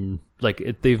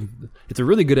 it's a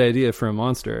really good idea for a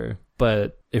monster,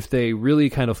 but if they really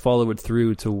kind of follow it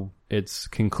through to its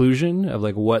conclusion of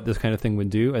like what this kind of thing would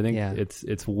do, I think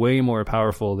it's way more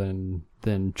powerful than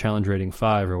challenge rating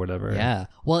 5 or whatever. Yeah.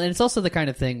 Well, and it's also the kind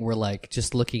of thing where like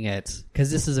just looking at,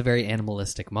 because this is a very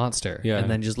animalistic monster,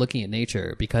 and then just looking at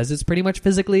nature, because it's pretty much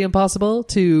physically impossible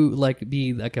to like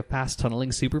be like a fast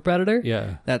tunneling super predator.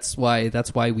 Yeah. That's why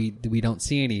we don't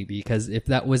see any, because if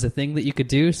that was a thing that you could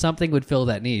do, something would fill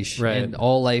that niche, right. And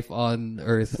all life on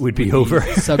Earth would be over,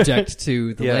 subject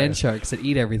to the land sharks that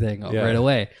eat everything right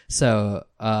away. So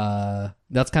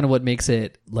that's kind of what makes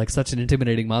it like such an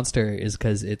intimidating monster, is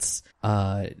because it's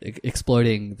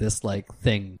exploiting this like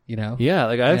thing, you know? Yeah,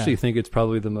 like I actually think it's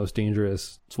probably the most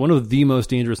dangerous. It's one of the most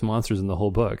dangerous monsters in the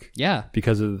whole book. Yeah,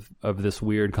 because of this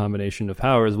weird combination of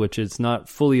powers, which it's not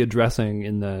fully addressing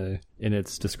in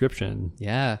its description.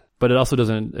 Yeah, but it also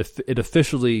doesn't. It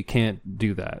officially can't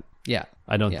do that. Yeah,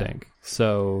 I don't think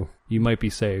so. You might be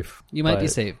safe. You might be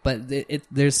safe, but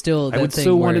there's still that I would thing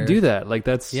still where... want to do that. Like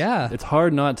that's it's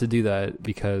hard not to do that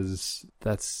because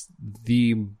that's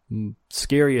the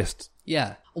scariest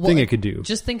thing it could do.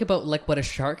 Just think about like what a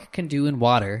shark can do in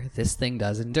water, this thing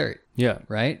does in dirt. Yeah.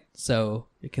 Right? So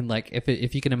it can like,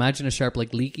 if you can imagine a shark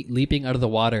like leaping out of the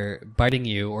water, biting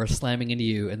you or slamming into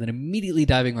you and then immediately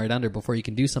diving right under before you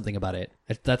can do something about it.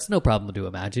 That's no problem to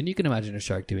imagine. You can imagine a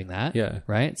shark doing that. Yeah.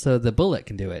 Right? So the bullet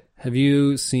can do it. Have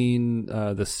you seen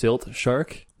the silt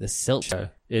shark? The silt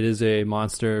shark? Yeah. It is a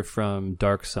monster from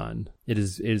Dark Sun. It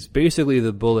is basically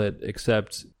the bullet,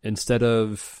 except instead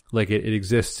of like it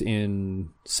exists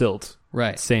in silt,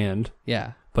 right? Sand.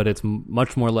 Yeah. but it's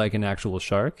much more like an actual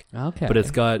shark. Okay. But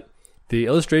it's got, the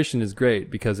illustration is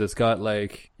great because it's got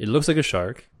like, it looks like a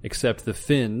shark, except the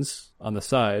fins on the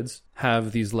sides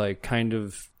have these like kind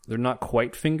of, they're not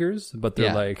quite fingers, but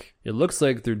they're like, it looks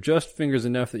like they're just fingers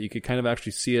enough that you could kind of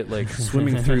actually see it like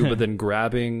swimming through, but then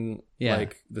grabbing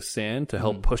like the sand to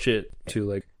help push it to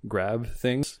like grab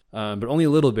things. But only a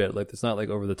little bit, like it's not like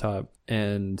over the top.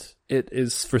 And it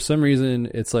is, for some reason,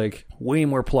 it's like way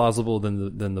more plausible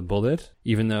than the bullet,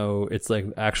 even though it's like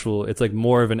actual, it's like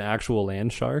more of an actual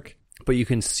land shark. But you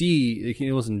can see, you can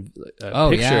almost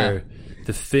picture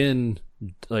the fin,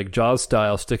 like Jaws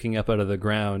style, sticking up out of the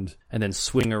ground and then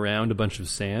swing around a bunch of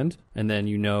sand, and then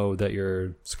you know that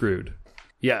you're screwed.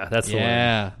 Yeah, that's the one.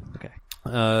 Yeah. Okay.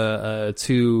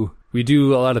 We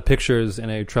do a lot of pictures,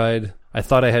 and I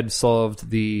thought I had solved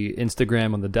the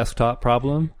Instagram on the desktop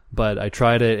problem, but I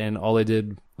tried it, and all I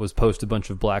did was post a bunch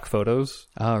of black photos.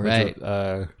 Oh, right.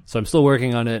 So I'm still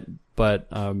working on it, but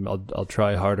I'll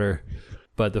try harder.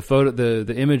 But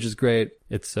the image is great.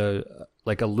 It's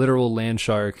like a literal land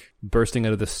shark bursting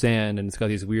out of the sand, and it's got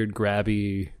these weird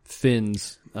grabby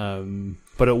fins.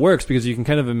 But it works because you can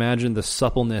kind of imagine the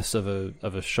suppleness of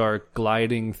a shark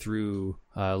gliding through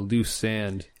loose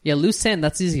sand. Yeah, loose sand,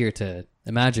 that's easier to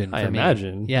imagine. I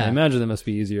imagine that must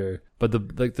be easier. But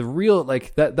the real,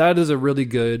 like, that is a really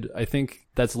good, I think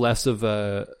that's less of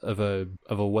a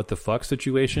what the fuck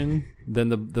situation than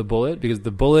the bullet, because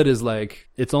the bullet is like,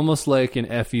 it's almost like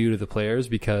an FU to the players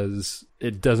because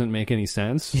it doesn't make any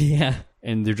sense. Yeah.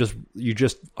 And you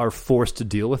just are forced to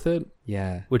deal with it.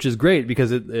 Yeah. Which is great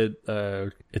because it's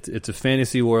a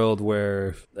fantasy world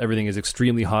where everything is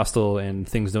extremely hostile and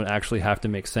things don't actually have to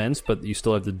make sense, but you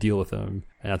still have to deal with them.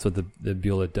 And that's what the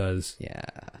bullet does. Yeah.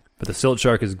 But the silt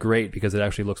shark is great because it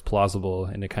actually looks plausible,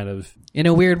 and it kind of, in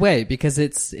a weird way, because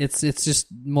it's just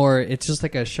more, it's just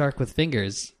like a shark with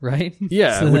fingers, right?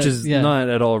 Yeah, So which is not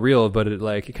at all real, but it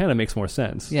kind of makes more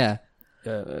sense. Yeah.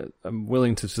 I'm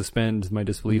willing to suspend my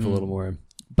disbelief a little more.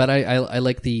 But I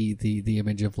like the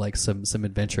image of like some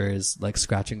adventurers like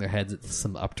scratching their heads at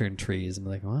some upturned trees and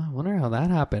be like, well, I wonder how that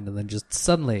happened, and then just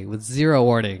suddenly, with zero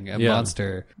warning, a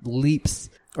monster leaps.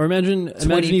 Or imagine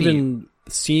even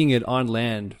seeing it on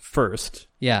land first.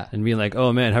 Yeah. And being like,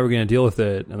 oh man, how are we going to deal with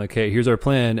it? And like, hey, here's our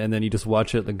plan. And then you just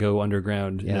watch it like go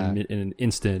underground in an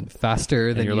instant.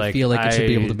 Faster than you like, feel like it should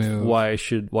be able to move.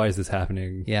 Why is this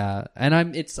happening? Yeah. And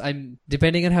I'm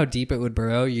depending on how deep it would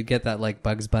burrow, you get that like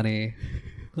Bugs Bunny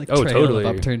like trail of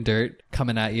upturned dirt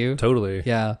coming at you. Totally.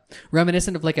 Yeah.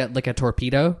 Reminiscent of like a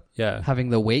torpedo. Yeah.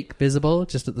 Having the wake visible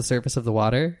just at the surface of the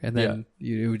water, and then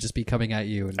it would just be coming at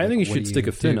you. And I think you should stick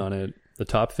a fin on it. The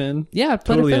top fin? Yeah,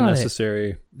 totally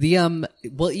unnecessary. The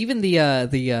even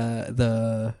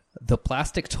the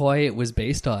plastic toy it was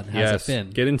based on has a fin.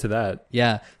 Get into that.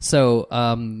 Yeah. So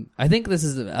I think this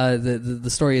is the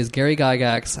story is Gary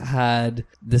Gygax had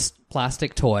this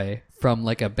plastic toy from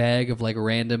like a bag of like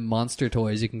random monster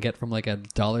toys you can get from like a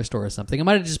dollar store or something. It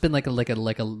might have just been like a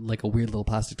weird little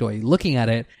plastic toy. Looking at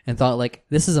it and thought like,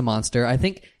 this is a monster. I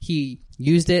think he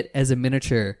used it as a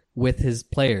miniature with his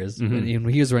players when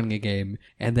he was running a game,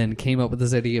 and then came up with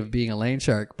this idea of being a land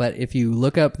shark. But if you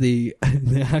look up the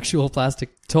actual plastic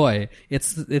toy,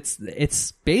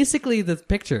 it's basically the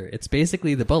picture. It's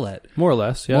basically the bullet. More or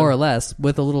less, yeah. More or less,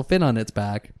 with a little fin on its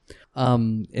back.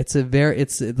 It's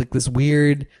like this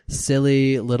weird,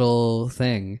 silly little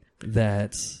thing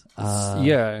that,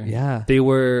 yeah. They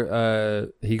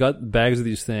were, he got bags of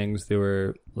these things. They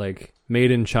were like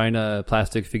made in China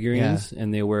plastic figurines,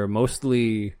 and they were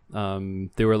mostly,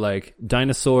 they were like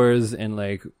dinosaurs and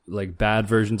like bad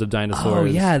versions of dinosaurs. Oh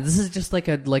yeah, this is just like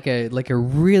a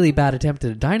really bad attempt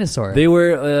at a dinosaur. They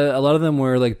were, a lot of them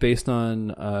were like based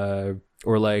on,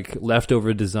 or like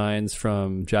leftover designs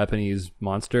from Japanese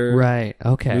monster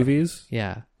movies,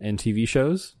 and TV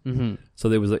shows. Mm-hmm.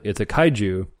 So it's a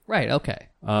kaiju, right? Okay,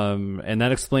 and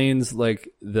that explains like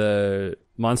the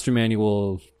monster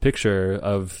manual picture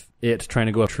of it trying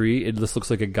to go up a tree. It just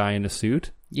looks like a guy in a suit.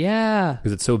 Yeah,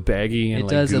 because it's so baggy and it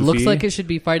does. Goofy. It looks like it should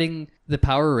be fighting the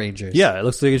Power Rangers. Yeah, it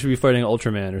looks like it should be fighting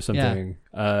Ultraman or something.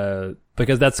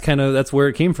 Because that's where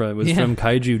it came from. It was from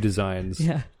kaiju designs.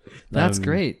 Yeah. That's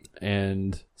great.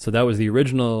 And so that was the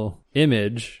original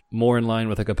image, more in line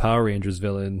with like a Power Rangers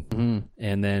villain. Mm-hmm.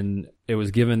 And then it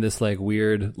was given this like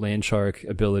weird land shark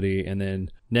ability. And then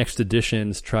next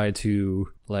editions tried to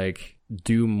like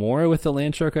do more with the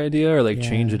land shark idea, or like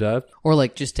change it up, or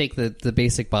like just take the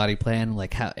basic body plan,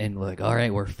 like how, and like, all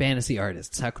right, we're fantasy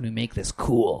artists, how can we make this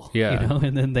cool? Yeah, you know.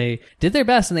 And then they did their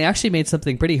best, and they actually made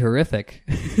something pretty horrific.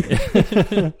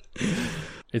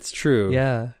 It's true.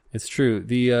 Yeah. It's true.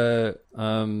 The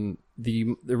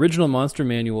original monster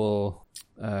manual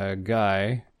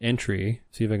guy entry.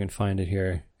 See if I can find it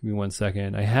here. Give me 1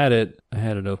 second. I had it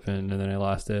open and then I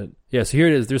lost it. Yeah, so here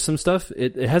it is. There's some stuff.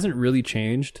 It hasn't really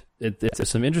changed. There's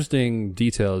some interesting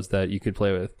details that you could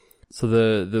play with. So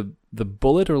the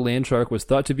bullet or land shark was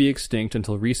thought to be extinct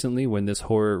until recently when this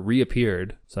horror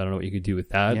reappeared. So I don't know what you could do with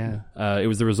that. Yeah. It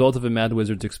was the result of a Mad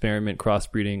Wizard's experiment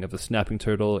crossbreeding of the snapping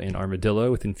turtle and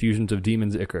armadillo with infusions of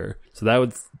demon's ichor. So that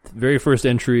was the very first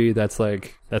entry. That's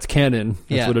canon.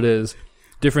 That's what it is.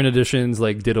 Different editions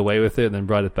like did away with it and then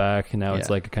brought it back, and now it's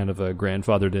like a kind of a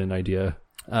grandfathered in idea.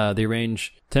 They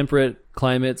range temperate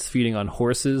climates, feeding on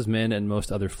horses, men, and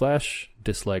most other flesh.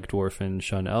 Dislike dwarf and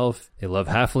shun elf. They love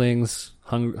halflings.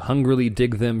 Hungrily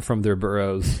dig them from their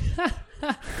burrows.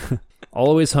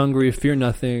 Always hungry, fear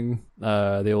nothing.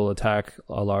 They will attack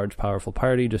a large, powerful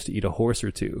party just to eat a horse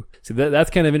or two. So that's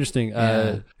kind of interesting.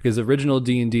 Because original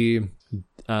D&D,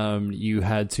 you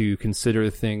had to consider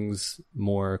things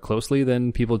more closely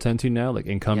than people tend to now, like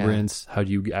encumbrance. How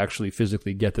do you actually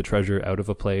physically get the treasure out of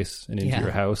a place and into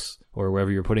your house or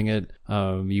wherever you're putting it?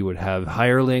 You would have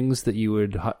hirelings that you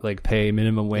would like pay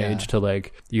minimum wage to,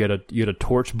 like, you had a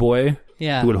torch boy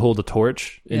who would hold a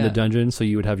torch in the dungeon, so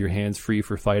you would have your hands free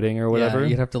for fighting or whatever.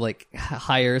 You'd have to like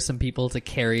hire some people to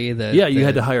carry the you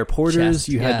had to hire porters. chest.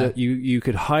 You had to you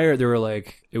could hire. There were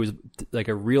like, it was like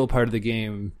a real part of the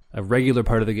game, a regular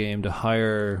part of the game, to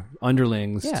hire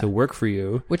underlings to work for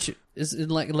you, which is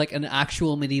like an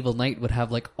actual medieval knight would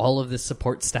have like all of this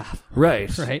support staff,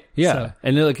 right? Yeah. So,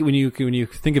 and then, like, when you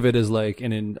think of it as like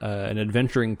an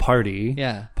adventuring party,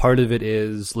 part of it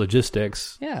is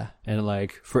logistics, and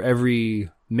like for every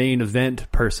main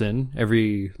event person,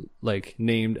 every like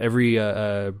named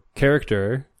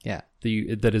character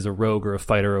that is a rogue or a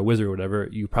fighter or a wizard or whatever,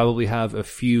 you probably have a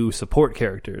few support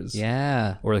characters.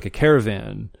 Or like a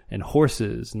caravan and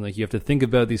horses. And like, you have to think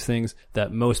about these things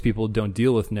that most people don't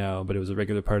deal with now, but it was a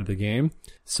regular part of the game.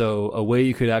 So a way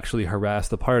you could actually harass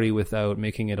the party without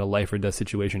making it a life or death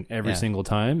situation every single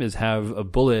time is have a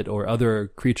bullet or other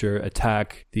creature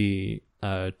attack the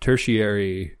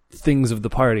tertiary things of the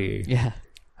party.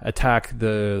 Attack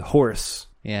the horse.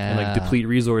 And like deplete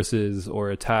resources,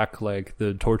 or attack like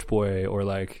the torch boy, or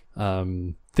like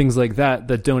things like that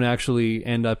don't actually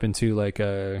end up into like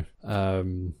a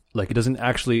like, it doesn't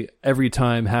actually every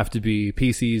time have to be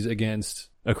PCs against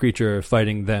a creature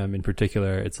fighting them in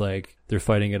particular. It's like they're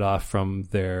fighting it off from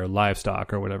their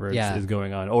livestock or whatever is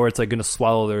going on, or it's like going to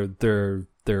swallow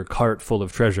their cart full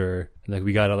of treasure, and like,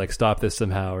 we gotta like stop this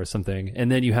somehow or something.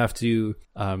 And then you have to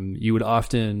you would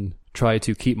often try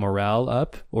to keep morale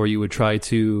up, or you would try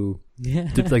to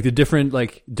like the different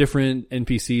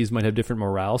NPCs might have different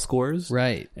morale scores,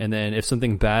 right? And then if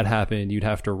something bad happened, you'd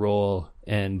have to roll,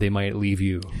 and they might leave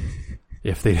you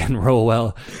if they didn't roll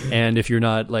well. And if you're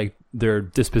not, like, their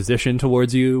disposition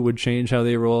towards you would change how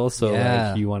they roll. So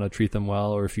like, you want to treat them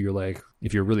well, or if you're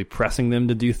really pressing them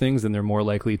to do things, then they're more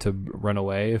likely to run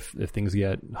away if things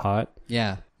get hot.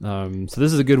 So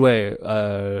this is a good way.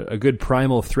 A good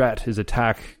primal threat is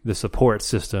attack the support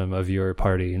system of your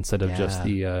party instead of just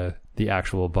the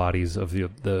actual bodies of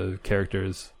the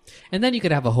characters. And then you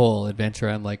could have a whole adventure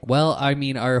on like, well, I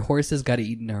mean, our horses got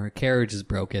eaten, our carriage is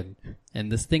broken,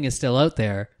 and this thing is still out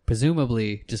there,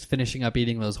 presumably just finishing up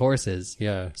eating those horses.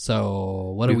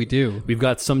 So what do we do? We've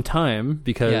got some time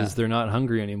because they're not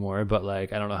hungry anymore, but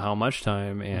like, I don't know how much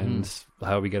time and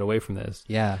how we get away from this.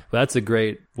 But that's a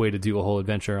great way to do a whole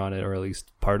adventure on it, or at least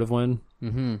part of one.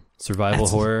 Survival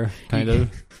horror, kind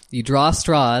of. You draw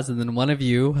straws, and then one of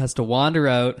you has to wander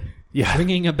out,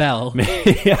 ringing a bell,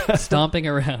 stomping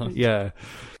around.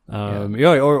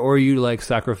 Or you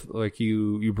like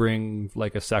you bring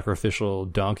like a sacrificial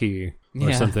donkey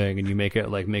or something, and you make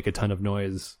a ton of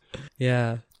noise.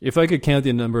 If I could count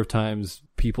the number of times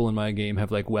people in my game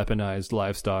have like weaponized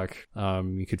livestock,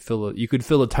 you could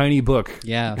fill a tiny book.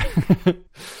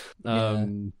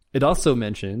 It also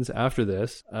mentions after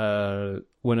this,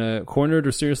 when a cornered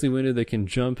or seriously wounded, they can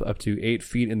jump up to 8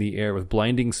 feet in the air with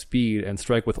blinding speed and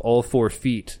strike with all 4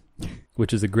 feet,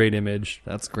 which is a great image.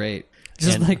 That's great.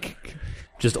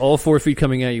 Just all 4 feet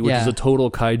coming at you, which is a total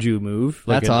kaiju move.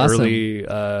 Like, that's awesome.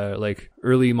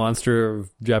 Early monster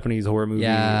of Japanese horror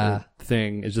movie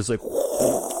thing is just like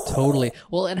totally.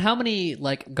 Well, and how many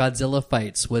like Godzilla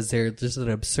fights was there just an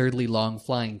absurdly long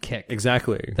flying kick?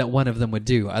 Exactly. That one of them would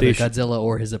do, either Godzilla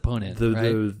or his opponent.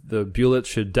 The Bullet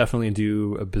should definitely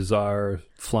do a bizarre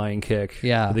flying kick.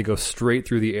 They go straight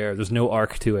through the air. There's no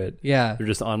arc to it. They're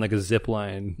just on like a zip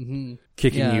line,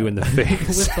 kicking you in the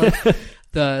face.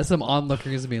 some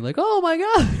onlookers being like, "Oh my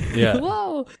god, Yeah.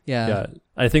 whoa, yeah, Yeah,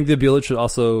 I think the Bullet should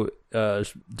also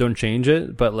don't change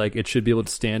it, but like it should be able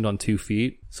to stand on 2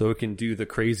 feet, so it can do the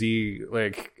crazy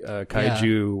like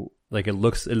kaiju. Like it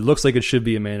looks like it should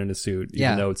be a man in a suit,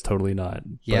 even though it's totally not.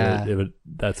 But Yeah.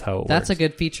 that's how it That's works. a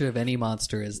good feature of any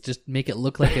monster is just make it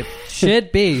look like it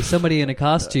should be somebody in a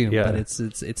costume, Yeah. but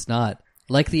it's not.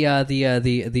 Like the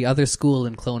other school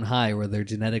in Clone High where they're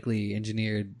genetically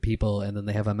engineered people and then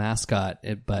they have a mascot,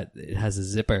 but it has a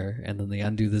zipper and then they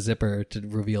undo the zipper to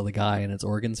reveal the guy and its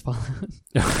organs fall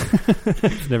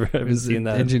out. Never haven't seen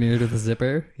that. Engineered with a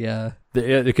zipper, yeah.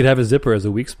 It could have a zipper as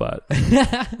a weak spot.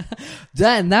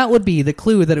 That would be the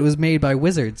clue that it was made by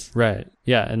wizards. Right.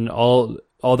 Yeah, and all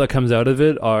that comes out of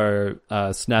it are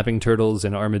snapping turtles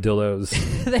and armadillos.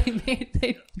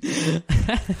 they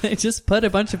just put a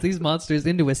bunch of these monsters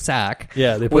into a sack.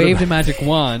 Yeah, they put waved a magic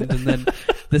wand, and then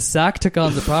the sack took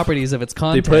on the properties of its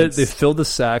contents. They filled the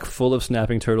sack full of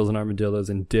snapping turtles and armadillos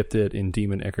and dipped it in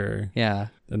demon ichor. Yeah,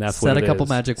 and that's said what a it couple is.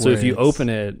 magic So words. if you open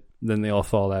it, then they all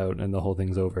fall out and the whole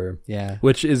thing's over. Yeah,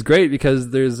 which is great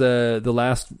because there's the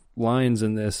last lines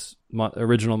in this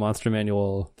original monster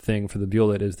manual thing for the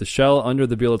Bullet is the shell under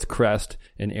the Bullet's crest,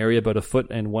 an area about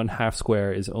 1.5 feet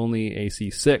square, is only AC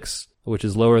 6, which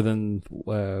is lower than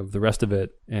the rest of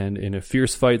it. And in a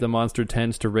fierce fight, the monster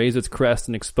tends to raise its crest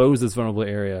and expose this vulnerable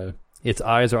area. Its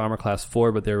eyes are armor class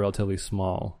 4, but they're relatively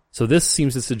small. So this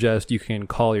seems to suggest you can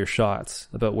call your shots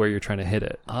about where you're trying to hit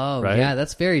it. Oh, right? yeah,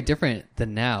 that's very different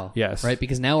than now. Yes. Right?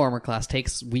 Because now armor class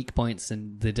takes weak points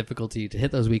and the difficulty to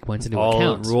hit those weak points into All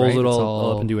account. rolls right? it It's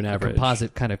all up into an a average.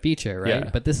 composite kind of feature, right? Yeah.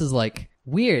 But this is like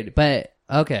weird, but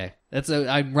okay.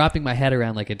 I'm wrapping my head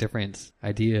around like a different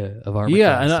idea of armor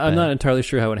Yeah, class. and I'm but- not entirely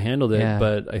sure how it handled it, Yeah.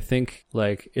 but I think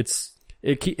like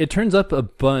it turns up a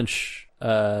bunch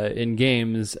in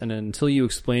games, and until you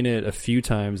explain it a few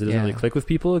times, it doesn't Yeah. really click with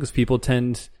people because people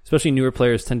tend, especially newer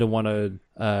players, tend to want to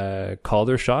call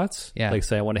their shots. Yeah. Like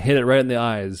say, I want to hit it right in the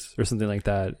eyes or something like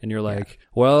that, and you're like,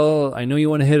 well, I know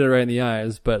you want to hit it right in the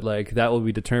eyes, but like that will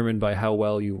be determined by how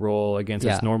well you roll against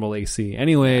its Yeah. normal AC,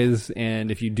 anyways.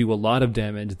 And if you do a lot of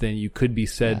damage, then you could be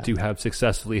said to have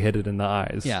successfully hit it in the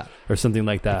eyes. Yeah. Or something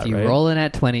like that. If you right? roll in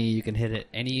at 20, you can hit it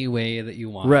any way that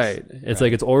you want. Right. It's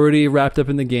like it's already wrapped up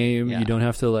in the game. Yeah. You don't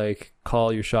have to like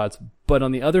call your shots. But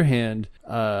on the other hand,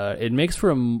 it makes for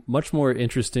a much more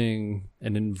interesting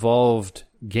and involved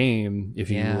game if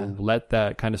you Yeah. let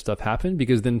that kind of stuff happen,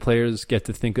 because then players get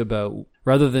to think about,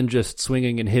 rather than just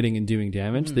swinging and hitting and doing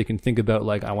damage, they can think about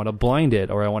like, I want to blind it,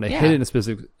 or I want to hit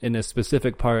it in a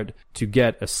specific part to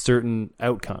get a certain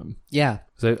outcome. Yeah.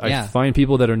 So I find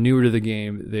people that are newer to the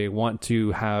game, they want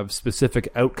to have specific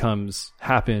outcomes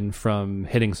happen from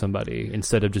hitting somebody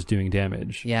instead of just doing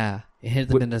damage. Yeah. Hit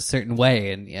them in a certain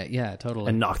way, and yeah, totally.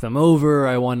 And knock them over.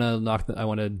 I want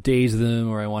to daze them,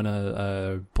 or I want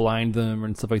to blind them,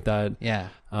 and stuff like that. yeah.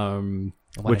 I want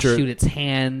Which to are shoot its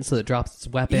hand so it drops its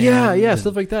weapon. yeah, and-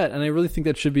 stuff like that. And I really think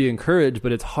that should be encouraged,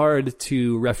 but it's hard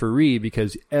to referee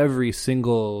because every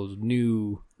single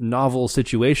new novel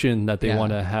situation that they Yeah.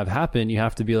 want to have happen, you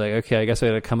have to be like, okay, I guess I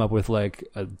got to come up with like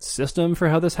a system for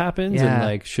how this happens, Yeah. and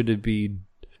like, should it be?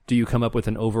 Do you come up with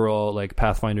an overall, like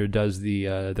Pathfinder does the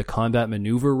combat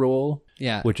maneuver roll,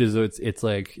 Yeah. which is it's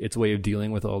like its way of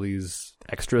dealing with all these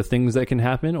extra things that can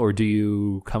happen, or do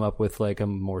you come up with like a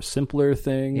more simpler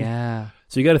thing? Yeah.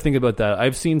 So you got to think about that.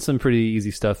 I've seen some pretty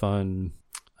easy stuff on,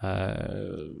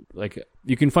 like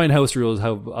you can find house rules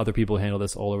how other people handle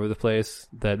this all over the place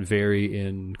that vary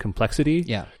in complexity.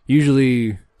 Yeah.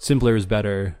 Usually simpler is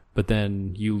better, but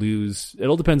then you lose. It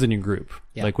all depends on your group.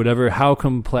 Yeah. Like how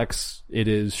complex it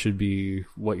is should be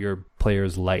what your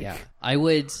players like. Yeah. I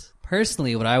would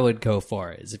personally, what I would go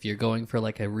for is if you're going for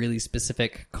like a really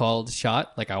specific called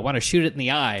shot, like I want to shoot it in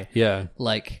the eye. Yeah.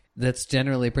 Like that's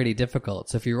generally pretty difficult.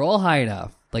 So if you roll high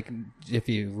enough, like if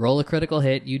you roll a critical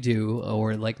hit, you do,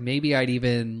 or like maybe I'd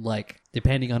even like,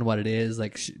 depending on what it is,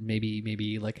 like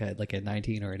maybe like a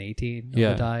 19 or an 18 on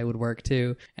Yeah. the die would work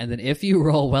too. And then if you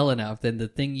roll well enough, then the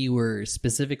thing you were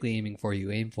specifically aiming for, you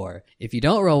aim for. If you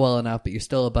don't roll well enough, but you're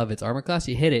still above its armor class,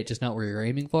 you hit it, just not where you're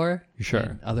aiming for. Sure.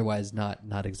 And otherwise, not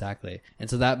exactly. And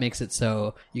so that makes it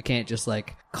so you can't just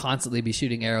like constantly be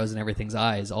shooting arrows in everything's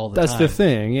eyes all the That's time. the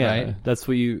thing, yeah. right? That's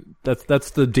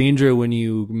the danger when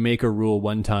you make a rule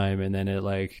one time and then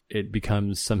it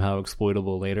becomes somehow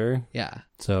exploitable later. Yeah.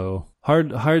 So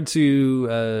hard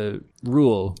to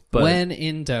rule, but when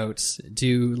in doubt,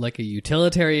 do like a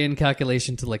utilitarian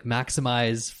calculation to like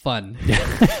maximize fun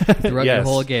throughout your Yes.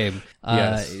 whole game.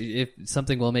 Yes. If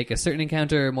something will make a certain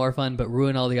encounter more fun but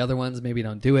ruin all the other ones, maybe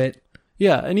don't do it.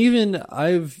 yeah, and even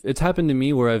it's happened to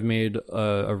me where I've made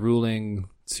a ruling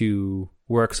to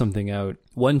work something out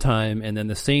one time and then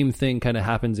the same thing kind of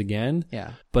happens again.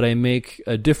 Yeah. But I make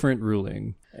a different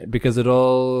ruling because it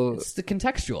all, It's the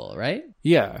contextual, right?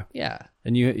 yeah. Yeah.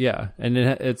 And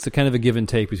it's a kind of a give and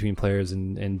take between players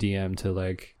and DM to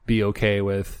like be okay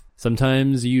with.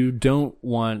 Sometimes you don't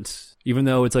want, even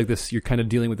though it's like this, you're kind of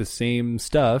dealing with the same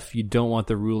stuff, you don't want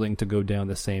the ruling to go down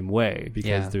the same way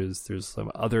because there's some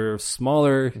other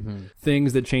smaller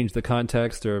things that change the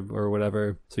context or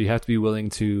whatever. So you have to be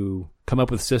willing to come up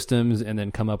with systems and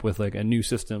then come up with like a new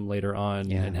system later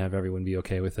on and have everyone be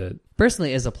okay with it.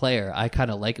 Personally, as a player, I kind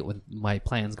of like it when my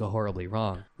plans go horribly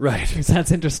wrong. Right. Because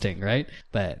that's interesting, right?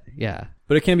 But yeah.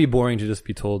 But it can be boring to just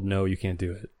be told, no, you can't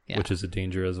do it, Yeah. which is a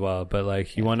danger as well. But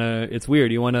like you want to, it's weird.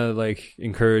 You want to like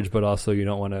encourage, but also you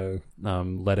don't want to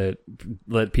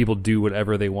let people do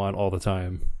whatever they want all the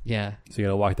time. Yeah. So you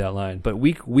got to walk that line. But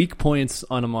weak points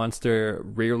on a monster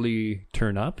rarely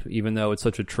turn up, even though it's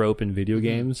such a trope in video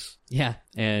games. Yeah.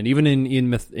 And even in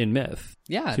myth.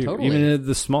 Yeah, too. totally. Even in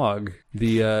the Smog,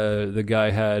 the guy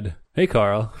had, hey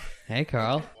Carl. Hey,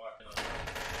 Carl. Sorry,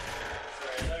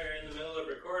 I thought you were in the middle of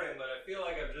recording, but I feel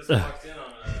like I've just walked in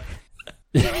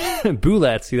on a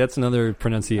Bulat. See, that's another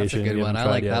pronunciation. That's a good we one. haven't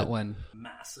I like tried that yet. one.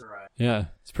 massive ride. Yeah,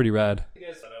 it's pretty rad. You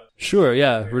guys set up. Sure,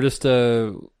 yeah. We're just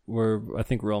I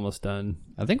think we're almost done.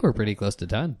 I think we're pretty close to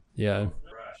done. Yeah.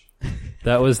 Rush.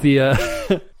 That was the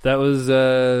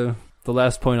the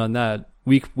last point on that.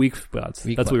 Weak spots.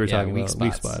 That's what we were talking about.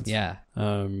 Weak spots. Yeah.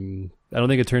 I don't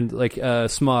think it turned like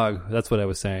Smog, that's what I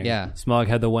was saying. Yeah. Smog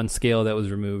had the one scale that was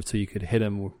removed so you could hit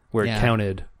him where it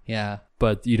counted. Yeah.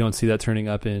 But you don't see that turning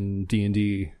up in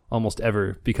D&D almost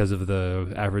ever because of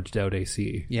the averaged out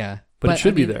AC. Yeah. But it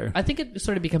should be I mean, there. I think it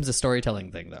sort of becomes a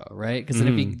storytelling thing, though, right? Because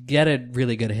then if you get a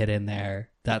really good hit in there,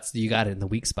 you got it in the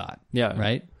weak spot. Yeah.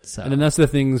 Right. So. And then that's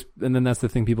the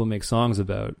thing people make songs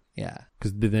about. Yeah.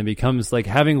 Because then it becomes like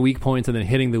having weak points and then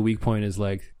hitting the weak point is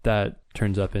like that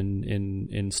turns up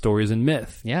in stories and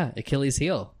myth. Yeah. Achilles'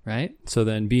 heel, right? So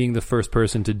then being the first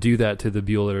person to do that to the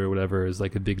Bueller or whatever is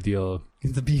like a big deal.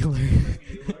 The Bueller.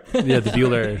 Yeah, the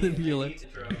Bueller. The Bueller.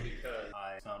 Intro because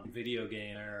I found a video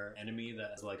game or enemy that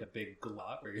has like a big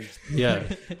glock where you're Yeah.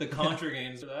 the Contra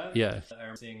games for that. Yeah.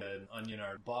 I'm seeing an Onion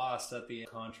Art boss at the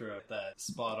Contra that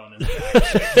spot on his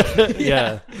back.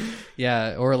 Yeah.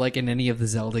 Yeah. Or like in any of the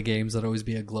Zelda games, there'd always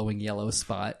be a glowing yellow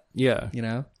spot, Yeah. you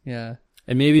know? Yeah.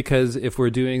 And maybe because if we're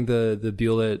doing the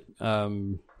Bueller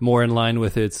more in line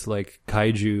with its like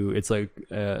kaiju, it's like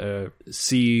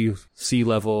C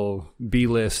level B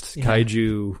list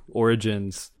kaiju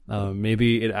origins.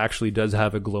 Maybe it actually does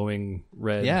have a glowing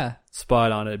red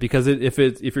spot on it because if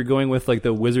you're going with like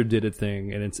the Wizard Did It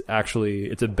thing and it's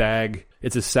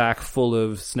a sack full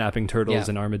of snapping turtles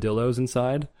and armadillos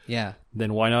inside. Yeah.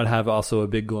 Then why not have also a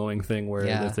big glowing thing where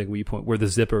that's like weak point where the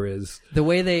zipper is? The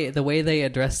way they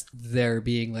addressed there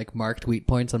being like marked weak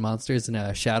points on monsters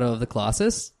in Shadow of the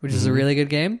Colossus, which is a really good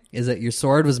game, is that your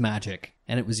sword was magic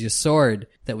and it was your sword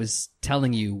that was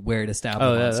telling you where to stab the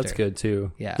monster. Oh yeah, that's good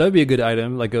too. Yeah. That would be a good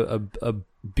item, like a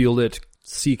Buelet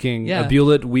seeking a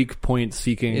Buelet weak point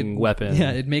seeking weapon.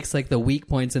 Yeah, it makes like the weak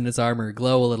points in its armor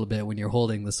glow a little bit when you're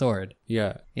holding the sword.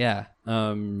 Yeah. Yeah.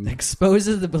 Um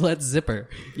Exposes the Buelet zipper.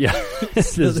 Yeah.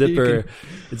 It's So a that you zipper.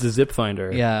 It's a zip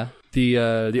finder. Yeah. The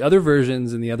other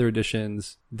versions and the other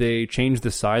editions, they change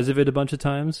the size of it a bunch of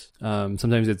times.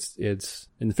 Sometimes it's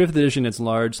in the 5th edition it's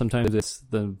large, sometimes it's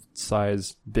the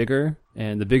size bigger,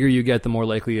 and the bigger you get the more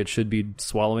likely it should be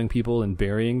swallowing people and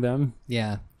burying them.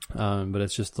 Yeah. But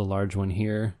it's just the large one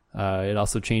here. It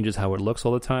also changes how it looks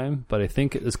all the time, but I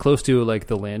think as close to like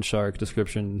the land shark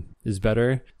description is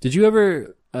better. Did you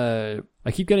ever I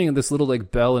keep getting this little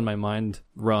like bell in my mind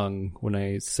rung when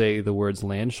I say the words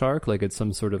land shark, like it's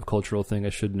some sort of cultural thing I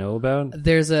should know about.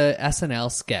 There's a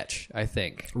SNL sketch, I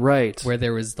think. Right. Where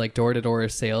there was like door-to-door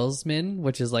salesman,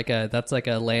 which is that's like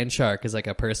a land shark is like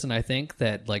a person, I think,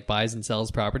 that like buys and sells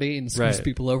property and screws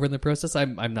people over in the process.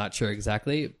 I'm not sure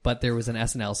exactly, but there was an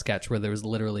SNL sketch where there was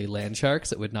literally land sharks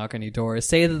that would knock on your door,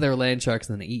 say that they're land sharks,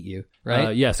 and then eat you,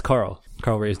 right? Yes, Carl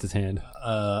raised his hand.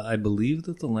 I believe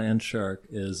that the land shark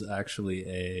is actually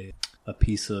a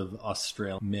piece of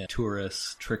Australian myth,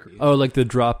 tourist trickery. Oh, like the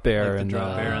drop bear Like and the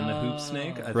drop bear and the hoop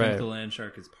snake. I think the land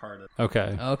shark is part of it.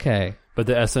 Okay. Okay. But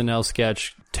the SNL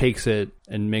sketch takes it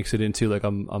and makes it into like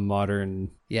a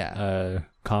modern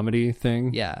comedy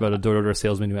thing. Yeah. About a door-to-door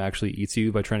salesman who actually eats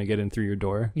you by trying to get in through your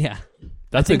door. Yeah.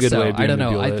 That's a good way of doing I don't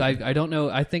know. the I don't know.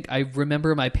 I think I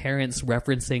remember my parents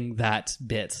referencing that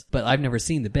bit, but I've never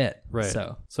seen the bit. Right.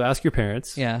 So ask your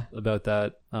parents Yeah. about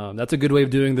that. That's a good way of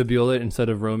doing the Buelet instead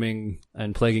of roaming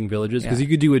and plaguing villages. Because Yeah. you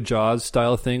could do a Jaws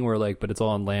style thing where like, but it's all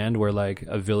on land where like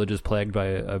a village is plagued by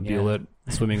a Buelet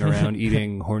swimming around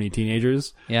eating horny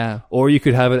teenagers. Yeah. Or you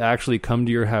could have it actually come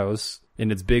to your house in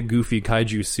its big goofy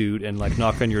kaiju suit and like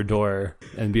knock on your door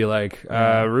and be like,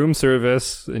 room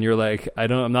service. And you're like,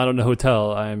 I'm not in a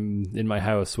hotel. I'm in my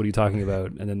house. What are you talking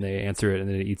about? And then they answer it and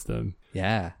then it eats them.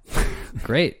 Yeah.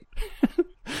 Great.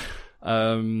 We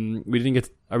didn't get,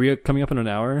 are we coming up in an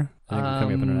hour? I think we're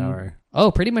coming up in an hour. Oh,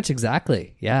 pretty much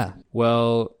exactly. Yeah.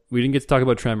 Well, we didn't get to talk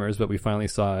about Tremors, but we finally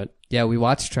saw it. Yeah, we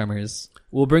watched Tremors.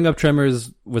 We'll bring up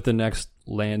Tremors with the next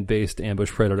land-based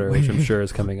ambush predator, which I'm sure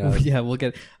is coming up. Yeah, we'll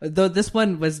get. Though this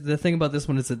one was the thing about this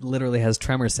one is it literally has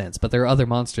tremor sense, but there are other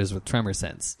monsters with tremor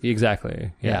sense.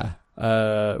 Exactly. Yeah.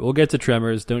 We'll get to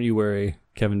Tremors. Don't you worry,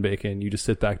 Kevin Bacon. You just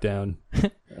sit back down.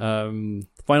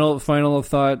 Final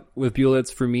thought with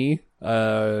Bullets for me.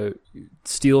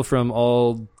 Steal from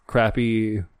all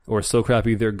crappy or so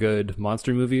crappy they're good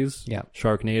monster movies. Yeah.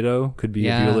 Sharknado could be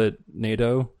Yeah. a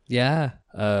Bullet-nado. Yeah.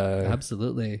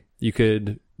 Absolutely. You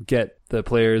could get the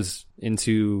players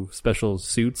into special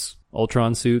suits,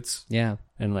 Ultron suits, Yeah.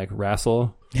 and like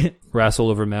wrestle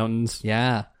over mountains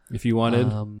Yeah. if you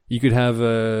wanted. You could have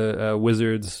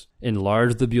wizards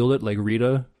enlarge the Bullet like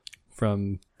Rita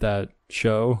from that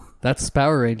show. That's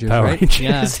Power Rangers, Power right?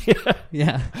 Rangers. Yeah.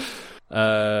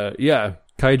 Yeah. Yeah,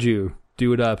 kaiju,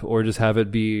 do it up, or just have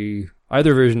it be.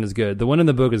 Either version is good. The one in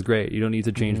the book is great. You don't need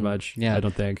to change much. Yeah. I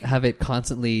don't think. Have it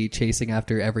constantly chasing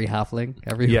after every halfling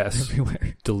Yes.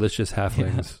 everywhere. Delicious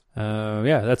halflings.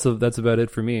 Yeah, that's about it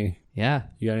for me. Yeah.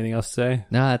 You got anything else to say?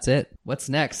 No, that's it. What's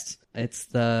next? It's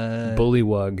the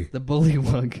Bullywug. the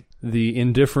bullywug. The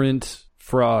indifferent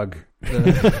frog.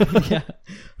 Yeah.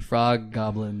 Frog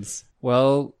goblins.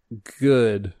 Well,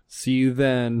 good. See you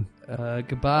then.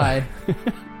 Goodbye.